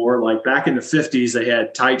this before, like back in the 50s, they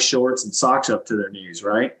had tight shorts and socks up to their knees,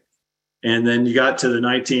 right? And then you got to the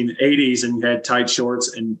 1980s and you had tight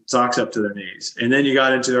shorts and socks up to their knees. And then you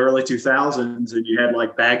got into the early 2000s and you had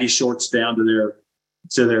like baggy shorts down to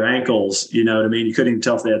their ankles, you know what I mean? You couldn't even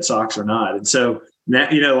tell if they had socks or not. And so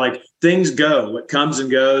now, like things go, it comes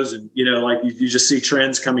and goes. And, you just see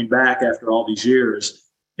trends coming back after all these years.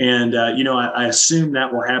 And, I assume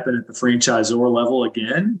that will happen at the franchisor level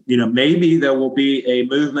again. Maybe there will be a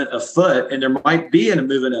movement afoot, and there might be a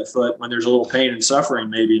movement afoot when there's a little pain and suffering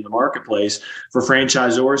maybe in the marketplace for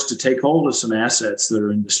franchisors to take hold of some assets that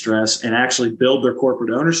are in distress and actually build their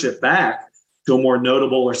corporate ownership back to a more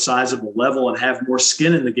notable or sizable level and have more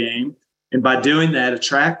skin in the game. And by doing that,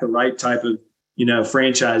 attract the right type of,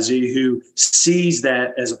 franchisee who sees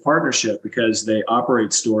that as a partnership because they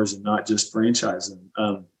operate stores and not just franchise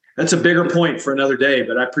them. That's a bigger point for another day,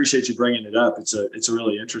 but I appreciate you bringing it up. It's a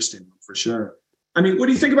really interesting one for sure. I mean, what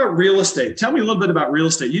do you think about real estate? Tell me a little bit about real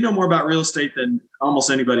estate. You know more about real estate than almost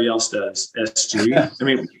anybody else does, SG. I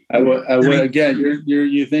mean, again,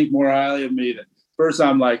 you think more highly of me. First,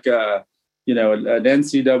 I'm like, an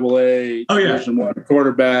NCAA Division I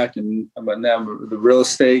quarterback, and I'm now the real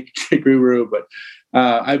estate guru. But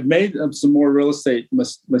I've made some more real estate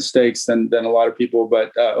mistakes than a lot of people.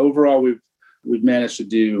 But overall, we've managed to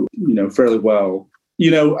do fairly well.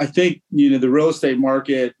 I think the real estate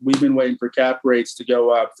market. We've been waiting for cap rates to go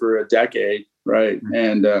up for a decade, right? Mm-hmm.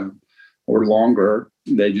 And or longer.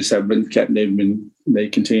 They just have been kept. They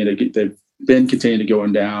continue to get. They've been continuing to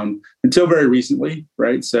going down until very recently,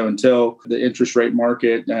 right? So until the interest rate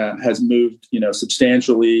market has moved,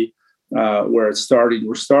 substantially, where we're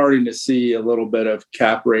starting to see a little bit of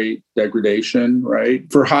cap rate degradation,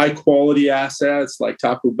 right? For high quality assets like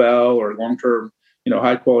Taco Bell or long-term,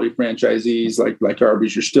 high quality franchisees like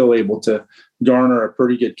Arby's, you're still able to garner a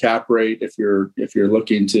pretty good cap rate if you're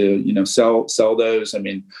looking to, sell those. I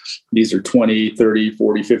mean, these are 20, 30,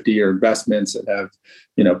 40, 50 year investments that have,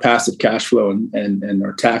 passive cash flow and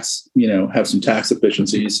are tax, have some tax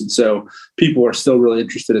efficiencies. And so people are still really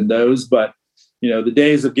interested in those. But, the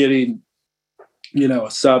days of getting,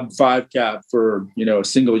 a sub 5 cap for, a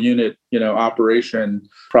single unit, operation,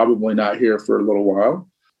 probably not here for a little while.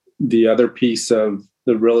 The other piece of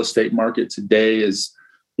the real estate market today is,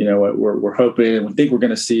 we're hoping and we think we're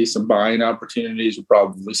going to see some buying opportunities. We're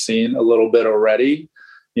probably seeing a little bit already,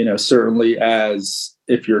 certainly as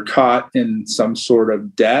if you're caught in some sort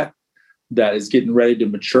of debt that is getting ready to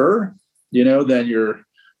mature, then you're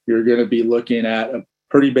going to be looking at a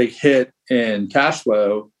pretty big hit in cash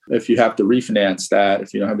flow if you have to refinance that,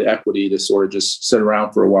 if you don't have the equity to sort of just sit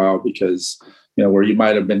around for a while because, where you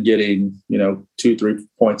might have been getting, 2-3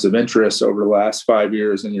 points of interest over the last 5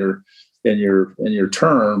 years in your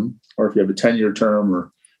term, or if you have a 10-year term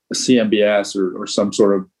or a CMBS or some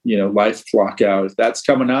sort of, life lockout, if that's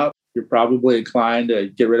coming up, you're probably inclined to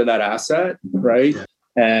get rid of that asset, right?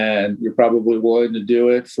 And you're probably willing to do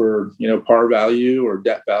it for, par value or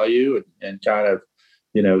debt value and kind of,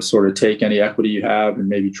 sort of take any equity you have and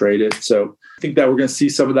maybe trade it. So I think that we're going to see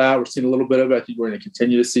some of that. We're seeing a little bit of it. I think we're going to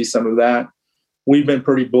continue to see some of that. We've been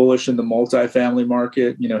pretty bullish in the multifamily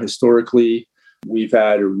market. Historically, we've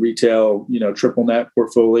had a retail, triple net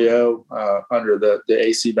portfolio under the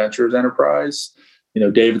AC Ventures enterprise.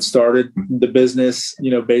 David started the business,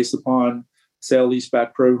 based upon sale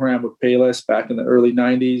leaseback program with Payless back in the early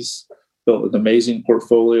 90s, built an amazing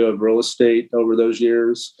portfolio of real estate over those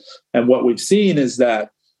years. And what we've seen is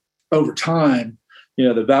that over time,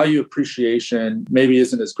 the value appreciation maybe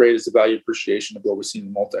isn't as great as the value appreciation of what we see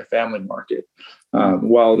in the multifamily market.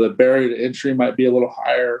 While the barrier to entry might be a little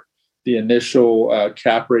higher, the initial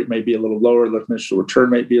cap rate may be a little lower, the initial return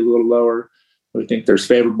might be a little lower. We think there's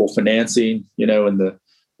favorable financing, in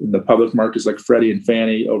the public markets like Freddie and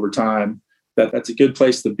Fannie over time. That's a good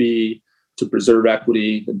place to be to preserve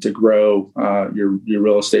equity and to grow your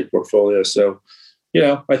real estate portfolio. So,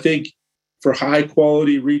 I think for high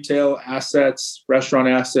quality retail assets, restaurant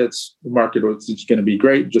assets, the market is going to be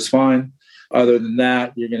great, just fine. Other than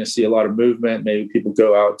that, you're going to see a lot of movement. Maybe people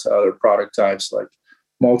go out to other product types like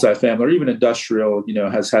multifamily or even industrial,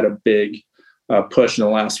 has had a big push in the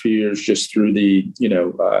last few years just through the,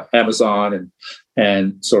 Amazon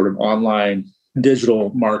and sort of online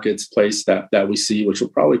digital marketplace that we see, which will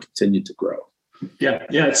probably continue to grow. Yeah.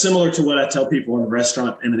 It's similar to what I tell people on the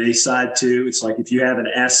restaurant M&A side too. It's like if you have an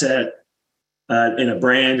asset in a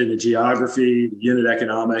brand, in a geography, the unit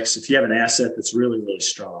economics, if you have an asset that's really, really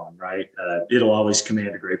strong, right, it'll always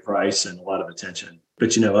command a great price and a lot of attention.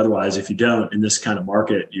 But, otherwise, if you don't in this kind of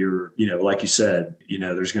market, you're, like you said,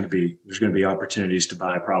 there's going to be opportunities to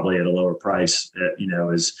buy probably at a lower price,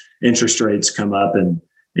 as interest rates come up and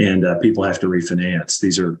people have to refinance.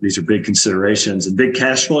 These are big considerations and big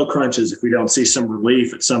cash flow crunches if we don't see some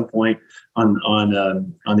relief at some point on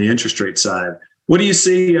the interest rate side. What do you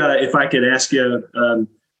see, if I could ask you,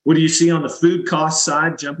 what do you see on the food cost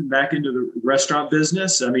side, jumping back into the restaurant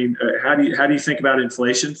business? I mean, how do you think about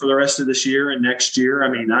inflation for the rest of this year and next year? I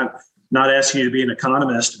mean, not asking you to be an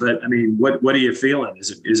economist, but I mean, what are you feeling?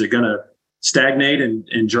 Is it going to stagnate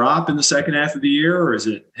and drop in the second half of the year, or is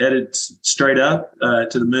it headed straight up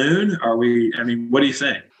to the moon? What do you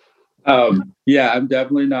think? I'm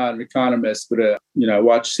definitely not an economist, but I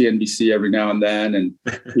watch CNBC every now and then, and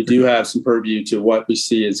we do have some purview to what we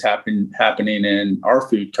see is happening in our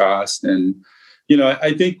food costs. And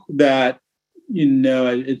I think that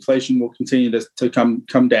inflation will continue to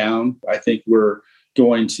come down. I think we're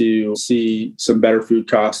going to see some better food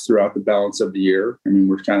costs throughout the balance of the year. I mean,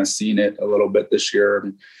 we're kind of seeing it a little bit this year. I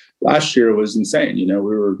mean, last year was insane. We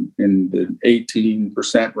were in the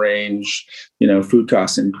 18% range, food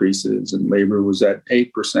cost increases, and labor was at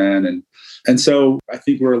 8%. And so I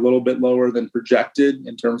think we're a little bit lower than projected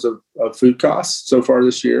in terms of food costs so far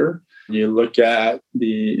this year. You look at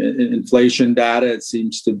the inflation data, it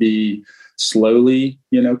seems to be slowly,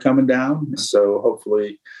 coming down. So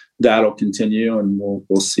hopefully that'll continue, and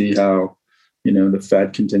we'll see how, the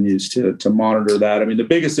Fed continues to monitor that. I mean, the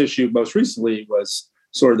biggest issue most recently was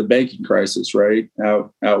sort of the banking crisis, right,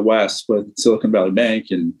 out west with Silicon Valley Bank,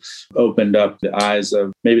 and opened up the eyes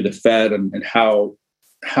of maybe the Fed and how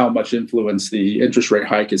much influence the interest rate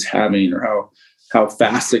hike is having, or how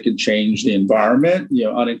fast it can change the environment,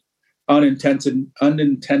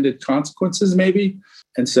 unintended consequences maybe.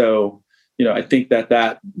 And so, I think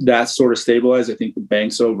that sort of stabilized. I think the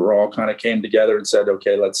banks overall kind of came together and said,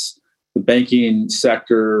 okay, the banking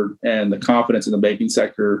sector and the confidence in the banking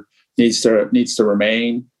sector needs to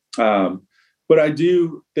remain. But I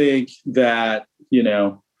do think that,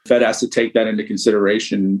 Fed has to take that into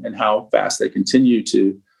consideration and how fast they continue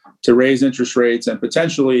to raise interest rates and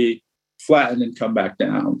potentially flatten and come back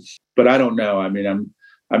down. But I don't know. I mean,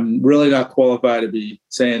 I'm really not qualified to be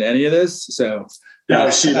saying any of this. So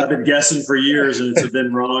I've been guessing for years and it's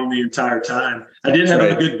been wrong the entire time. I did have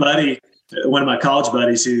a good buddy, one of my college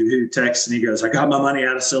buddies who texts and he goes, I got my money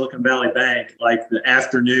out of Silicon Valley Bank like the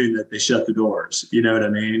afternoon that they shut the doors. You know what I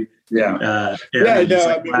mean? Yeah. We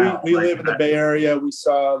live in the Bay Area. We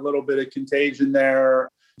saw a little bit of contagion there,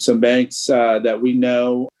 some banks that we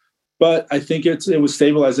know, but I think it was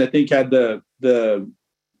stabilized. I think had the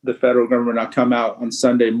federal government not come out on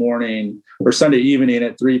Sunday morning or Sunday evening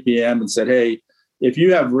at 3 p.m. and said, hey, if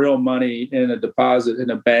you have real money in a deposit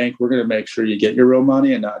in a bank, we're going to make sure you get your real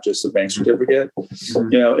money and not just a bank certificate.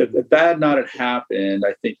 Mm-hmm. If that had not happened,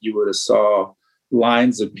 I think you would have saw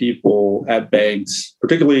lines of people at banks,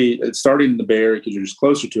 particularly starting in the Bay Area because you're just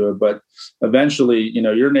closer to it. But eventually,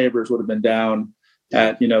 your neighbors would have been down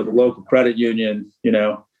at, the local credit union,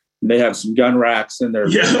 they have some gun racks in there.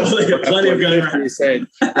 Yeah, they got plenty of gun racks. Saying,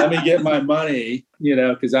 let me get my money,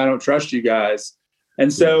 because I don't trust you guys.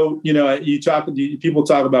 And so, people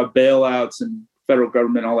talk about bailouts and federal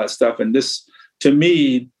government, all that stuff. And this, to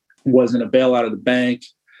me, wasn't a bailout of the bank.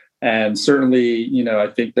 And certainly, I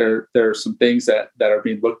think there are some things that are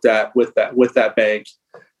being looked at with that bank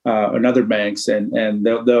and other banks, and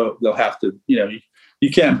they'll have to,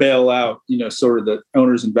 you can't bail out, sort of the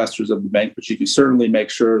owners, investors of the bank, but you can certainly make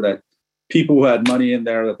sure that people who had money in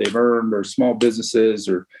there that they've earned, or small businesses,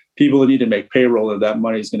 or people that need to make payroll, that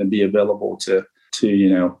money is going to be available to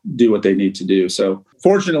to do what they need to do. So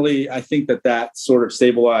fortunately, I think that sort of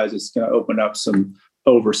stabilizes. It's going to open up some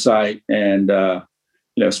oversight, and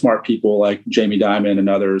smart people like Jamie Dimon and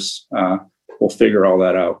others will figure all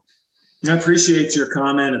that out. I appreciate your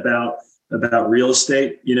comment about real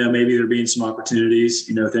estate. Maybe there being some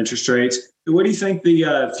opportunities, with interest rates. What do you think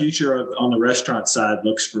the future on the restaurant side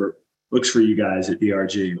looks for you guys at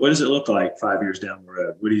DRG? What does it look like 5 years down the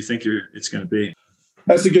road? What do you think it's going to be?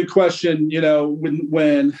 That's a good question.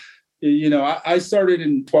 When I started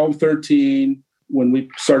in 12, 13, when we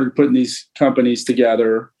started putting these companies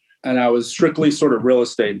together, and I was strictly sort of real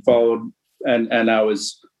estate and followed, and I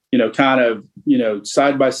was,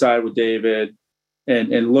 side by side with David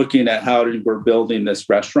and looking at how we're building this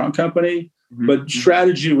restaurant company. Mm-hmm. But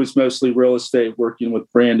strategy was mostly real estate, working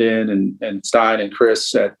with Brandon and Stein and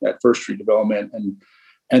Chris at First Street Development.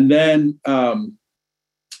 And then,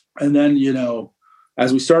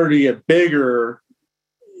 as we started to get bigger,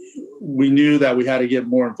 we knew that we had to get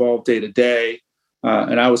more involved day to day.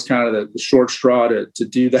 And I was kind of the short straw to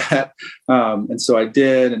do that. And so I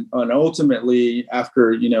did. And ultimately,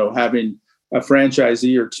 after, having a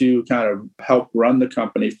franchisee or two kind of help run the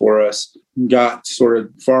company for us, got sort of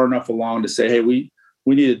far enough along to say, hey, we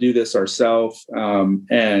need to do this ourselves.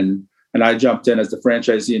 And I jumped in as the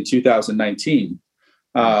franchisee in 2019.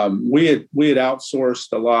 We had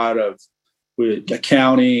outsourced a lot of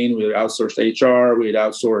accounting, we had outsourced HR, we had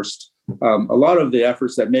outsourced a lot of the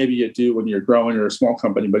efforts that maybe you do when you're growing or a small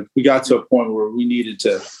company, but we got to a point where we needed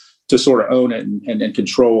to sort of own it and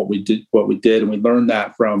control what we did. And we learned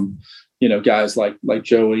that from, guys like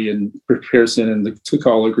Joey and Pearson and the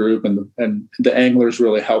Takala group, and the anglers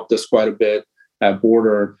really helped us quite a bit at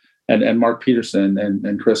Border, and Mark Peterson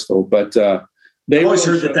and Crystal. But I've always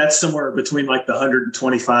heard that that's somewhere between like the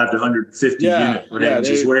 125 to 150 unit range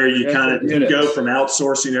is where you kind of go from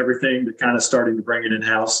outsourcing everything to kind of starting to bring it in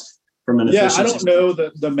house. From an efficiency. I don't know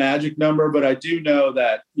the magic number, but I do know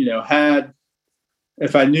that,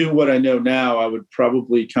 if I knew what I know now, I would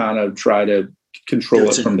probably kind of try to control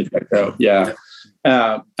it from the get-go. Yeah.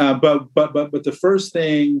 But the first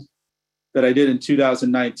thing that I did in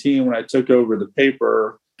 2019, when I took over the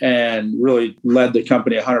paper and really led the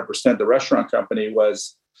company 100%, the restaurant company,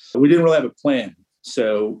 was we didn't really have a plan.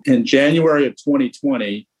 So in January of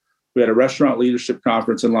 2020, we had a restaurant leadership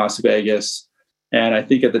conference in Las Vegas. And I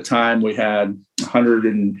think at the time we had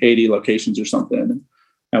 180 locations or something.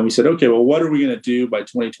 And we said, okay, well, what are we going to do by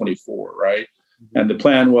 2024, right? Mm-hmm. And the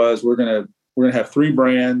plan was we're going to have 3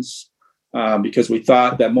 brands because we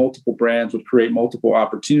thought that multiple brands would create multiple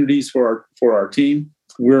opportunities for our team.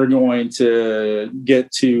 We're going to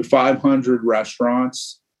get to 500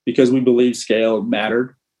 restaurants because we believe scale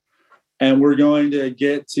mattered. And we're going to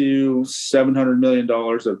get to $700 million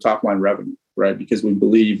of top line revenue, right? Because we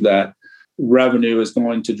believe that revenue is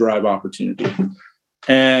going to drive opportunity.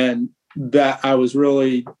 And that I was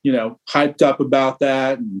really, hyped up about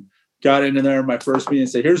that, and got into there in my first meeting and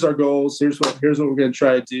said, here's our goals. Here's what we're going to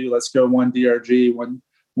try to do. Let's go one DRG,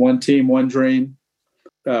 one team, one dream.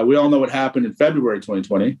 We all know what happened in February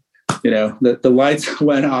 2020. The lights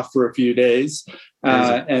went off for a few days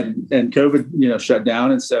and COVID, shut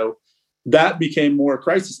down. And so that became more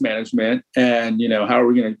crisis management and, how are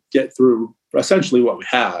we going to get through essentially what we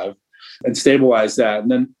have and stabilize that.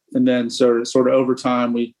 And then sort of over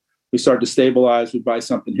time, we start to stabilize. We buy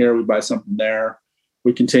something here, we buy something there.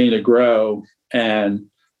 We continue to grow. And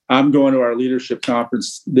I'm going to our leadership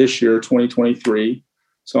conference this year, 2023.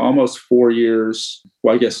 So almost 4 years,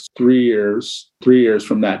 well, I guess 3 years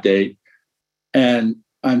from that date. And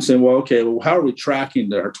I'm saying, well, okay, how are we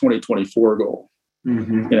tracking our 2024 goal?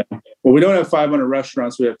 Mm-hmm. Well, we don't have 500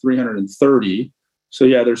 restaurants. We have 330. So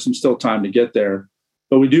yeah, there's still time to get there.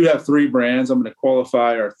 But we do have 3 brands. I'm going to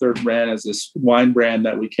qualify our 3rd brand as this wine brand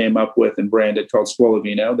that we came up with and branded called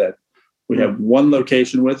Squalavino, that we have 1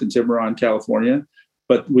 location with in Tiburon, California,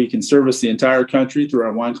 but we can service the entire country through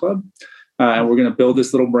our wine club. And we're going to build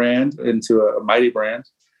this little brand into a mighty brand.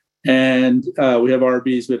 And we have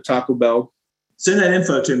Arby's, we have Taco Bell. Send that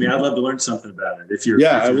info to me. I'd love to learn something about it.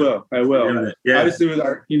 I will. Yeah. Obviously, with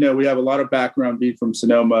our, we have a lot of background being from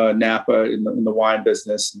Sonoma, Napa in the wine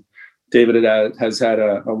business. David has had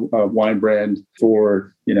a wine brand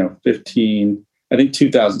for 15. I think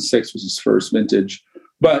 2006 was his first vintage.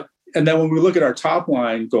 And then when we look at our top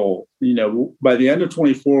line goal, by the end of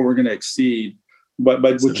 24, we're going to exceed. But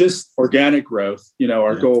with just organic growth,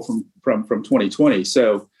 our goal from 2020.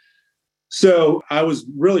 So I was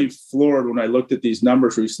really floored when I looked at these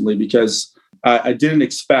numbers recently, because I didn't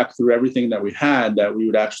expect through everything that we had that we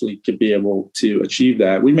would actually be able to achieve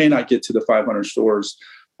that. We may not get to the 500 stores,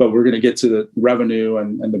 but we're going to get to the revenue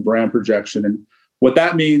and the brand projection. And What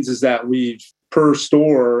that means is that we've per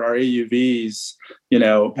store, our AUVs,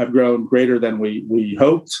 have grown greater than we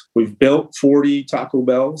hoped. We've built 40 Taco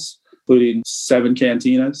Bells, including 7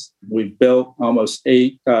 cantinas. We've built almost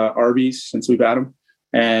 8 Arby's since we've had them.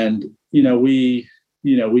 And, we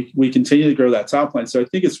continue to grow that top line. So I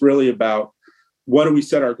think it's really about what do we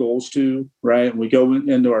set our goals to, right? And we go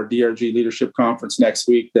into our DRG leadership conference next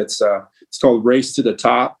week. It's called Race to the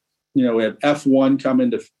Top. We have F1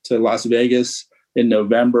 coming to Las Vegas in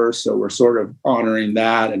November. So we're sort of honoring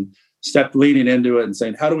that and leaning into it and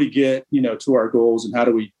saying, how do we get, to our goals, and how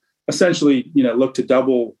do we essentially, look to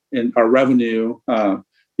double in our revenue,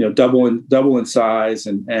 double in size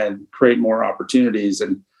and create more opportunities.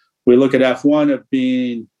 And we look at F1 of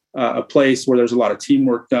being a place where there's a lot of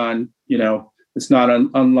teamwork done. It's not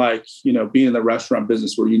unlike, being in the restaurant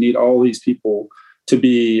business where you need all these people to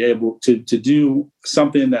be able to do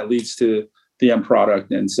something that leads to the end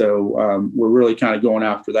product. And so we're really kind of going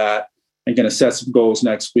after that and going to set some goals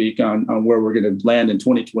next week on where we're going to land in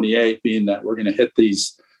 2028, being that we're going to hit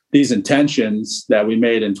these intentions that we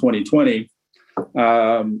made in 2020.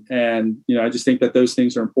 I just think that those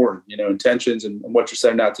things are important. Intentions and what you're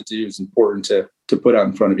setting out to do is important to put out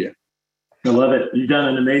in front of you. I love it. You've done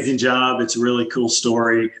an amazing job. It's a really cool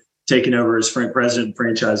story. Taking over as president and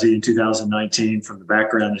franchisee in 2019 from the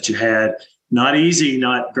background that you had. Not easy,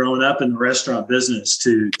 not growing up in the restaurant business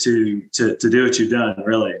to do what you've done,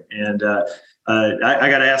 really. And I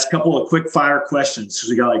got to ask a couple of quick fire questions because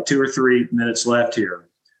we got like 2 or 3 minutes left here.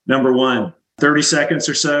 Number 1, 30 seconds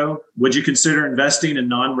or so. Would you consider investing in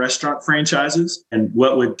non-restaurant franchises, and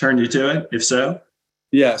what would turn you to it, if so?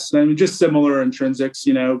 Yes, I mean, just similar intrinsics.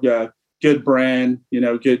 Good brand.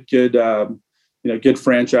 Good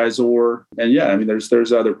franchisor, and I mean,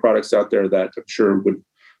 there's other products out there that I'm sure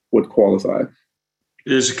would qualify.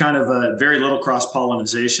 There's kind of very little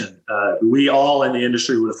cross-pollination. We all in the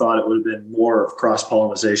industry would have thought it would have been more of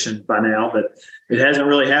cross-pollination by now, but it hasn't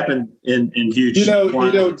really happened in huge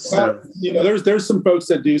quantities. There's some folks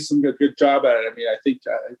that do some good job at it. I mean, I think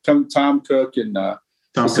Tom Cook and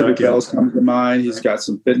Pacific Bells comes to mind. He's got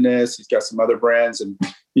some fitness. He's got some other brands, and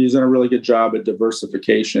he's done a really good job at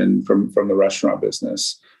diversification from the restaurant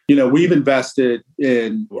business. We've invested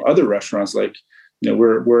in other restaurants, like,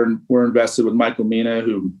 we're invested with Michael Mina,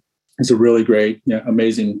 who is a really great,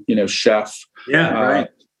 amazing, chef. Yeah, right.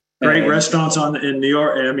 Great restaurants in New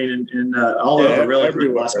York. I mean, in all over, really,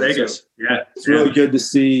 everywhere. Las Vegas. So, it's really good to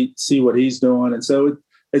see what he's doing, and so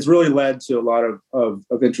it's really led to a lot of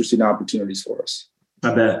interesting opportunities for us.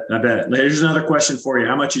 I bet. Here's another question for you.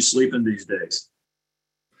 How much you sleeping these days?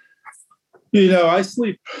 I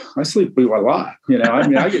sleep a lot. I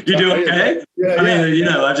mean, I get you do okay?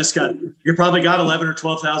 You probably got 11 or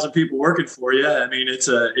 12,000 people working for you. I mean,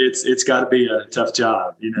 it's got to be a tough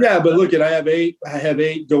job. Yeah, but look, I have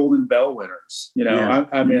 8 Golden Bell winners.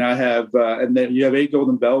 I have, and then you have 8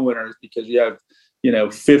 Golden Bell winners because you have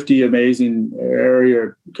 50 amazing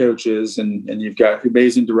area coaches, and you've got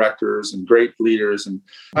amazing directors and great leaders. And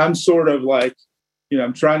I'm sort of like,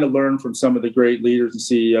 I'm trying to learn from some of the great leaders and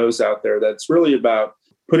CEOs out there. That's really about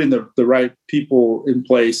putting the right people in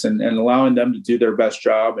place and allowing them to do their best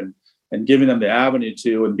job and giving them the avenue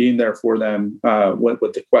to and being there for them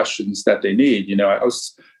with the questions that they need. I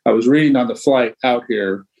was reading on the flight out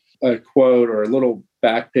here a quote or a little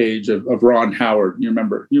back page of Ron Howard. You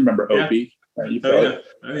remember Opie?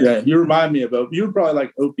 You remind me of Opie. You were probably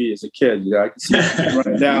like Opie as a kid. I could see you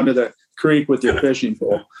running down to the creek with your fishing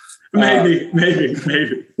pole. Maybe.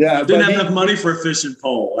 Yeah, didn't have enough money for a fishing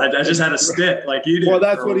pole. I just had a stick like you did. Well,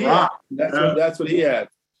 that's what he had. That's what he had.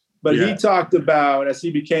 But he talked about, as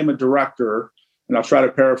he became a director, and I'll try to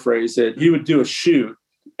paraphrase it, he would do a shoot,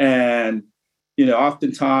 and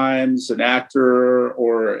oftentimes an actor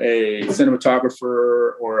or a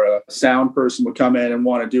cinematographer or a sound person would come in and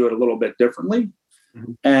want to do it a little bit differently.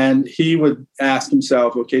 Mm-hmm. And he would ask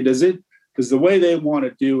himself, okay, does the way they want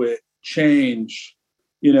to do it change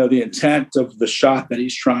the intent of the shot that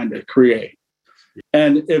he's trying to create?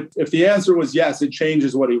 And if the answer was yes, it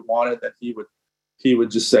changes what he wanted, then he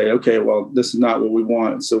would just say, okay, well, this is not what we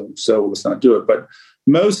want, so let's not do it. But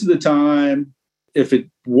most of the time, if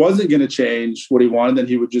it wasn't going to change what he wanted, then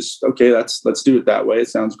he would just, okay, let's do it that way. It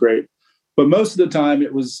sounds great. But most of the time,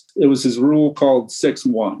 it was his rule called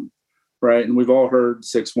 6-1, right? And we've all heard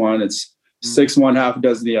 6-1. It's 6-1, half a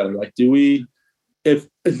dozen the other. Like, if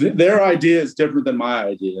their idea is different than my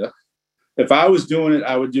idea, if I was doing it,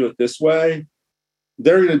 I would do it this way.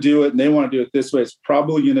 They're going to do it and they want to do it this way. It's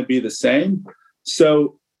probably going to be the same.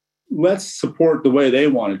 So let's support the way they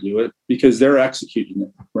want to do it because they're executing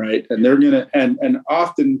it, right? And they're going to, and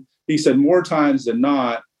often, he said, more times than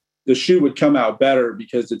not, the shoe would come out better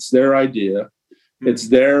because it's their idea. It's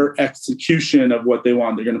their execution of what they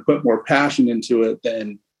want. They're going to put more passion into it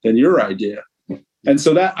than your idea. And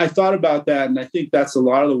so that I thought about that. And I think that's a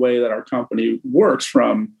lot of the way that our company works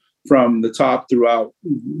from the top throughout,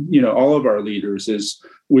 all of our leaders is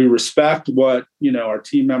we respect what, our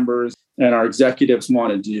team members and our executives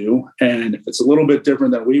want to do. And if it's a little bit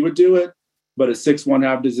different than we would do it, but at 6-1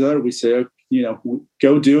 half does the other, we say,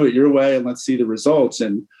 go do it your way and let's see the results.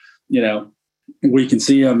 And, we can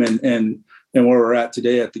see them and where we're at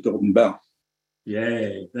today at the Golden Bell.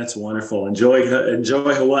 Yay, that's wonderful. Enjoy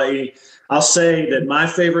Hawaii. I'll say that my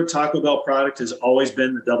favorite Taco Bell product has always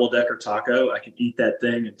been the double-decker taco. I can eat that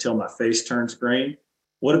thing until my face turns green.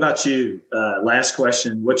 What about you? Last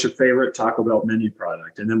question. What's your favorite Taco Bell menu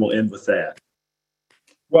product? And then we'll end with that.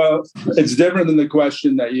 Well, it's different than the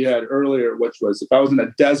question that you had earlier, which was if I was in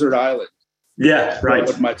a desert island. Yeah, right.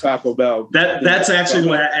 With my Taco Bell. That's actually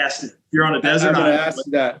what I asked it. If you're on a desert island. I'm going to ask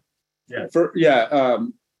that.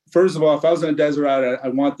 First of all, if I was on a desert island, I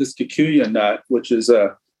want this kikuya nut, which is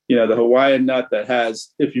the Hawaiian nut that has,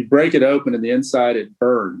 if you break it open in the inside, it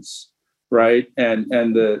burns, right? And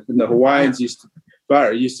the Hawaiians used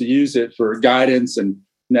to use it for guidance, and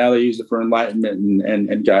now they use it for enlightenment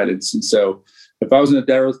and guidance. And so, if I was in a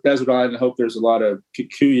desert island, I hope there's a lot of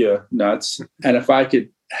kikuya nuts. And if I could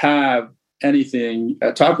have anything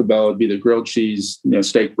at Taco Bell, it'd be the grilled cheese,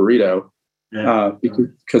 steak burrito. Yeah.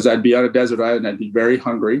 Because I'd be on a desert island, I'd be very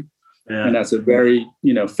hungry, and that's a very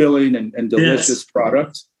filling and delicious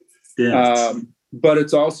product. Yes. But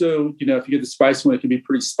it's also if you get the spice one, it can be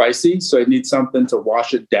pretty spicy, so I need something to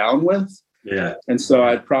wash it down with. Yeah, and so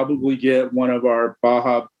I'd probably get one of our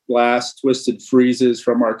Baja Blast twisted freezes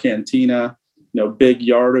from our cantina, big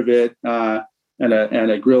yard of it,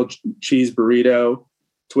 and a grilled cheese burrito,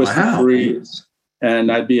 twisted freeze.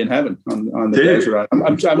 And I'd be in heaven on the desert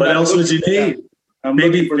island. What else would you need? I'm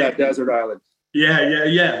looking for that desert island.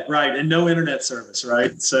 Yeah, right. And no internet service,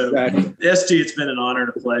 right? So, exactly. SG, it's been an honor and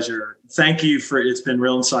a pleasure. Thank you it's been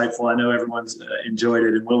real insightful. I know everyone's enjoyed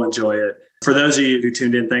it and will enjoy it. For those of you who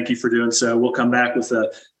tuned in, thank you for doing so. We'll come back with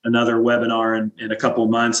another webinar in a couple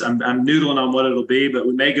of months. I'm noodling on what it'll be, but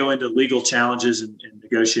we may go into legal challenges and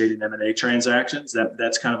negotiating M&A transactions.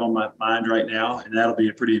 That's kind of on my mind right now, and that'll be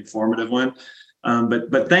a pretty informative one.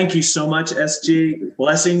 But thank you so much, SG.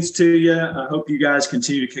 Blessings to you. I hope you guys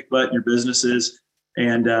continue to kick butt in your businesses.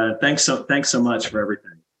 And thanks so much for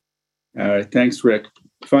everything. All right. Thanks, Rick.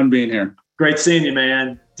 Fun being here. Great seeing you,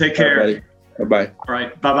 man. Take care. Right, bye-bye. All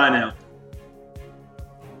right. Bye-bye now.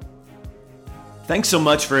 Thanks so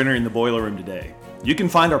much for entering the Boiler Room today. You can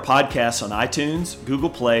find our podcasts on iTunes, Google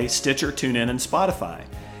Play, Stitcher, TuneIn, and Spotify.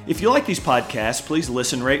 If you like these podcasts, please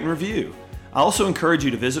listen, rate, and review. I also encourage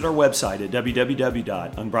you to visit our website at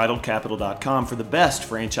www.unbridledcapital.com for the best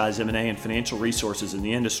franchise M&A and financial resources in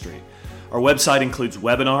the industry. Our website includes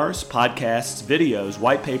webinars, podcasts, videos,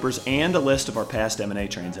 white papers, and a list of our past M&A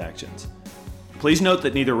transactions. Please note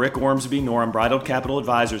that neither Rick Ormsby nor Unbridled Capital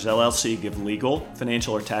Advisors, LLC give legal,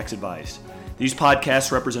 financial, or tax advice. These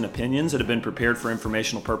podcasts represent opinions that have been prepared for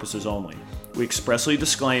informational purposes only. We expressly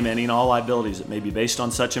disclaim any and all liabilities that may be based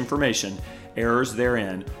on such information, errors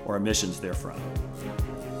therein, or omissions therefrom.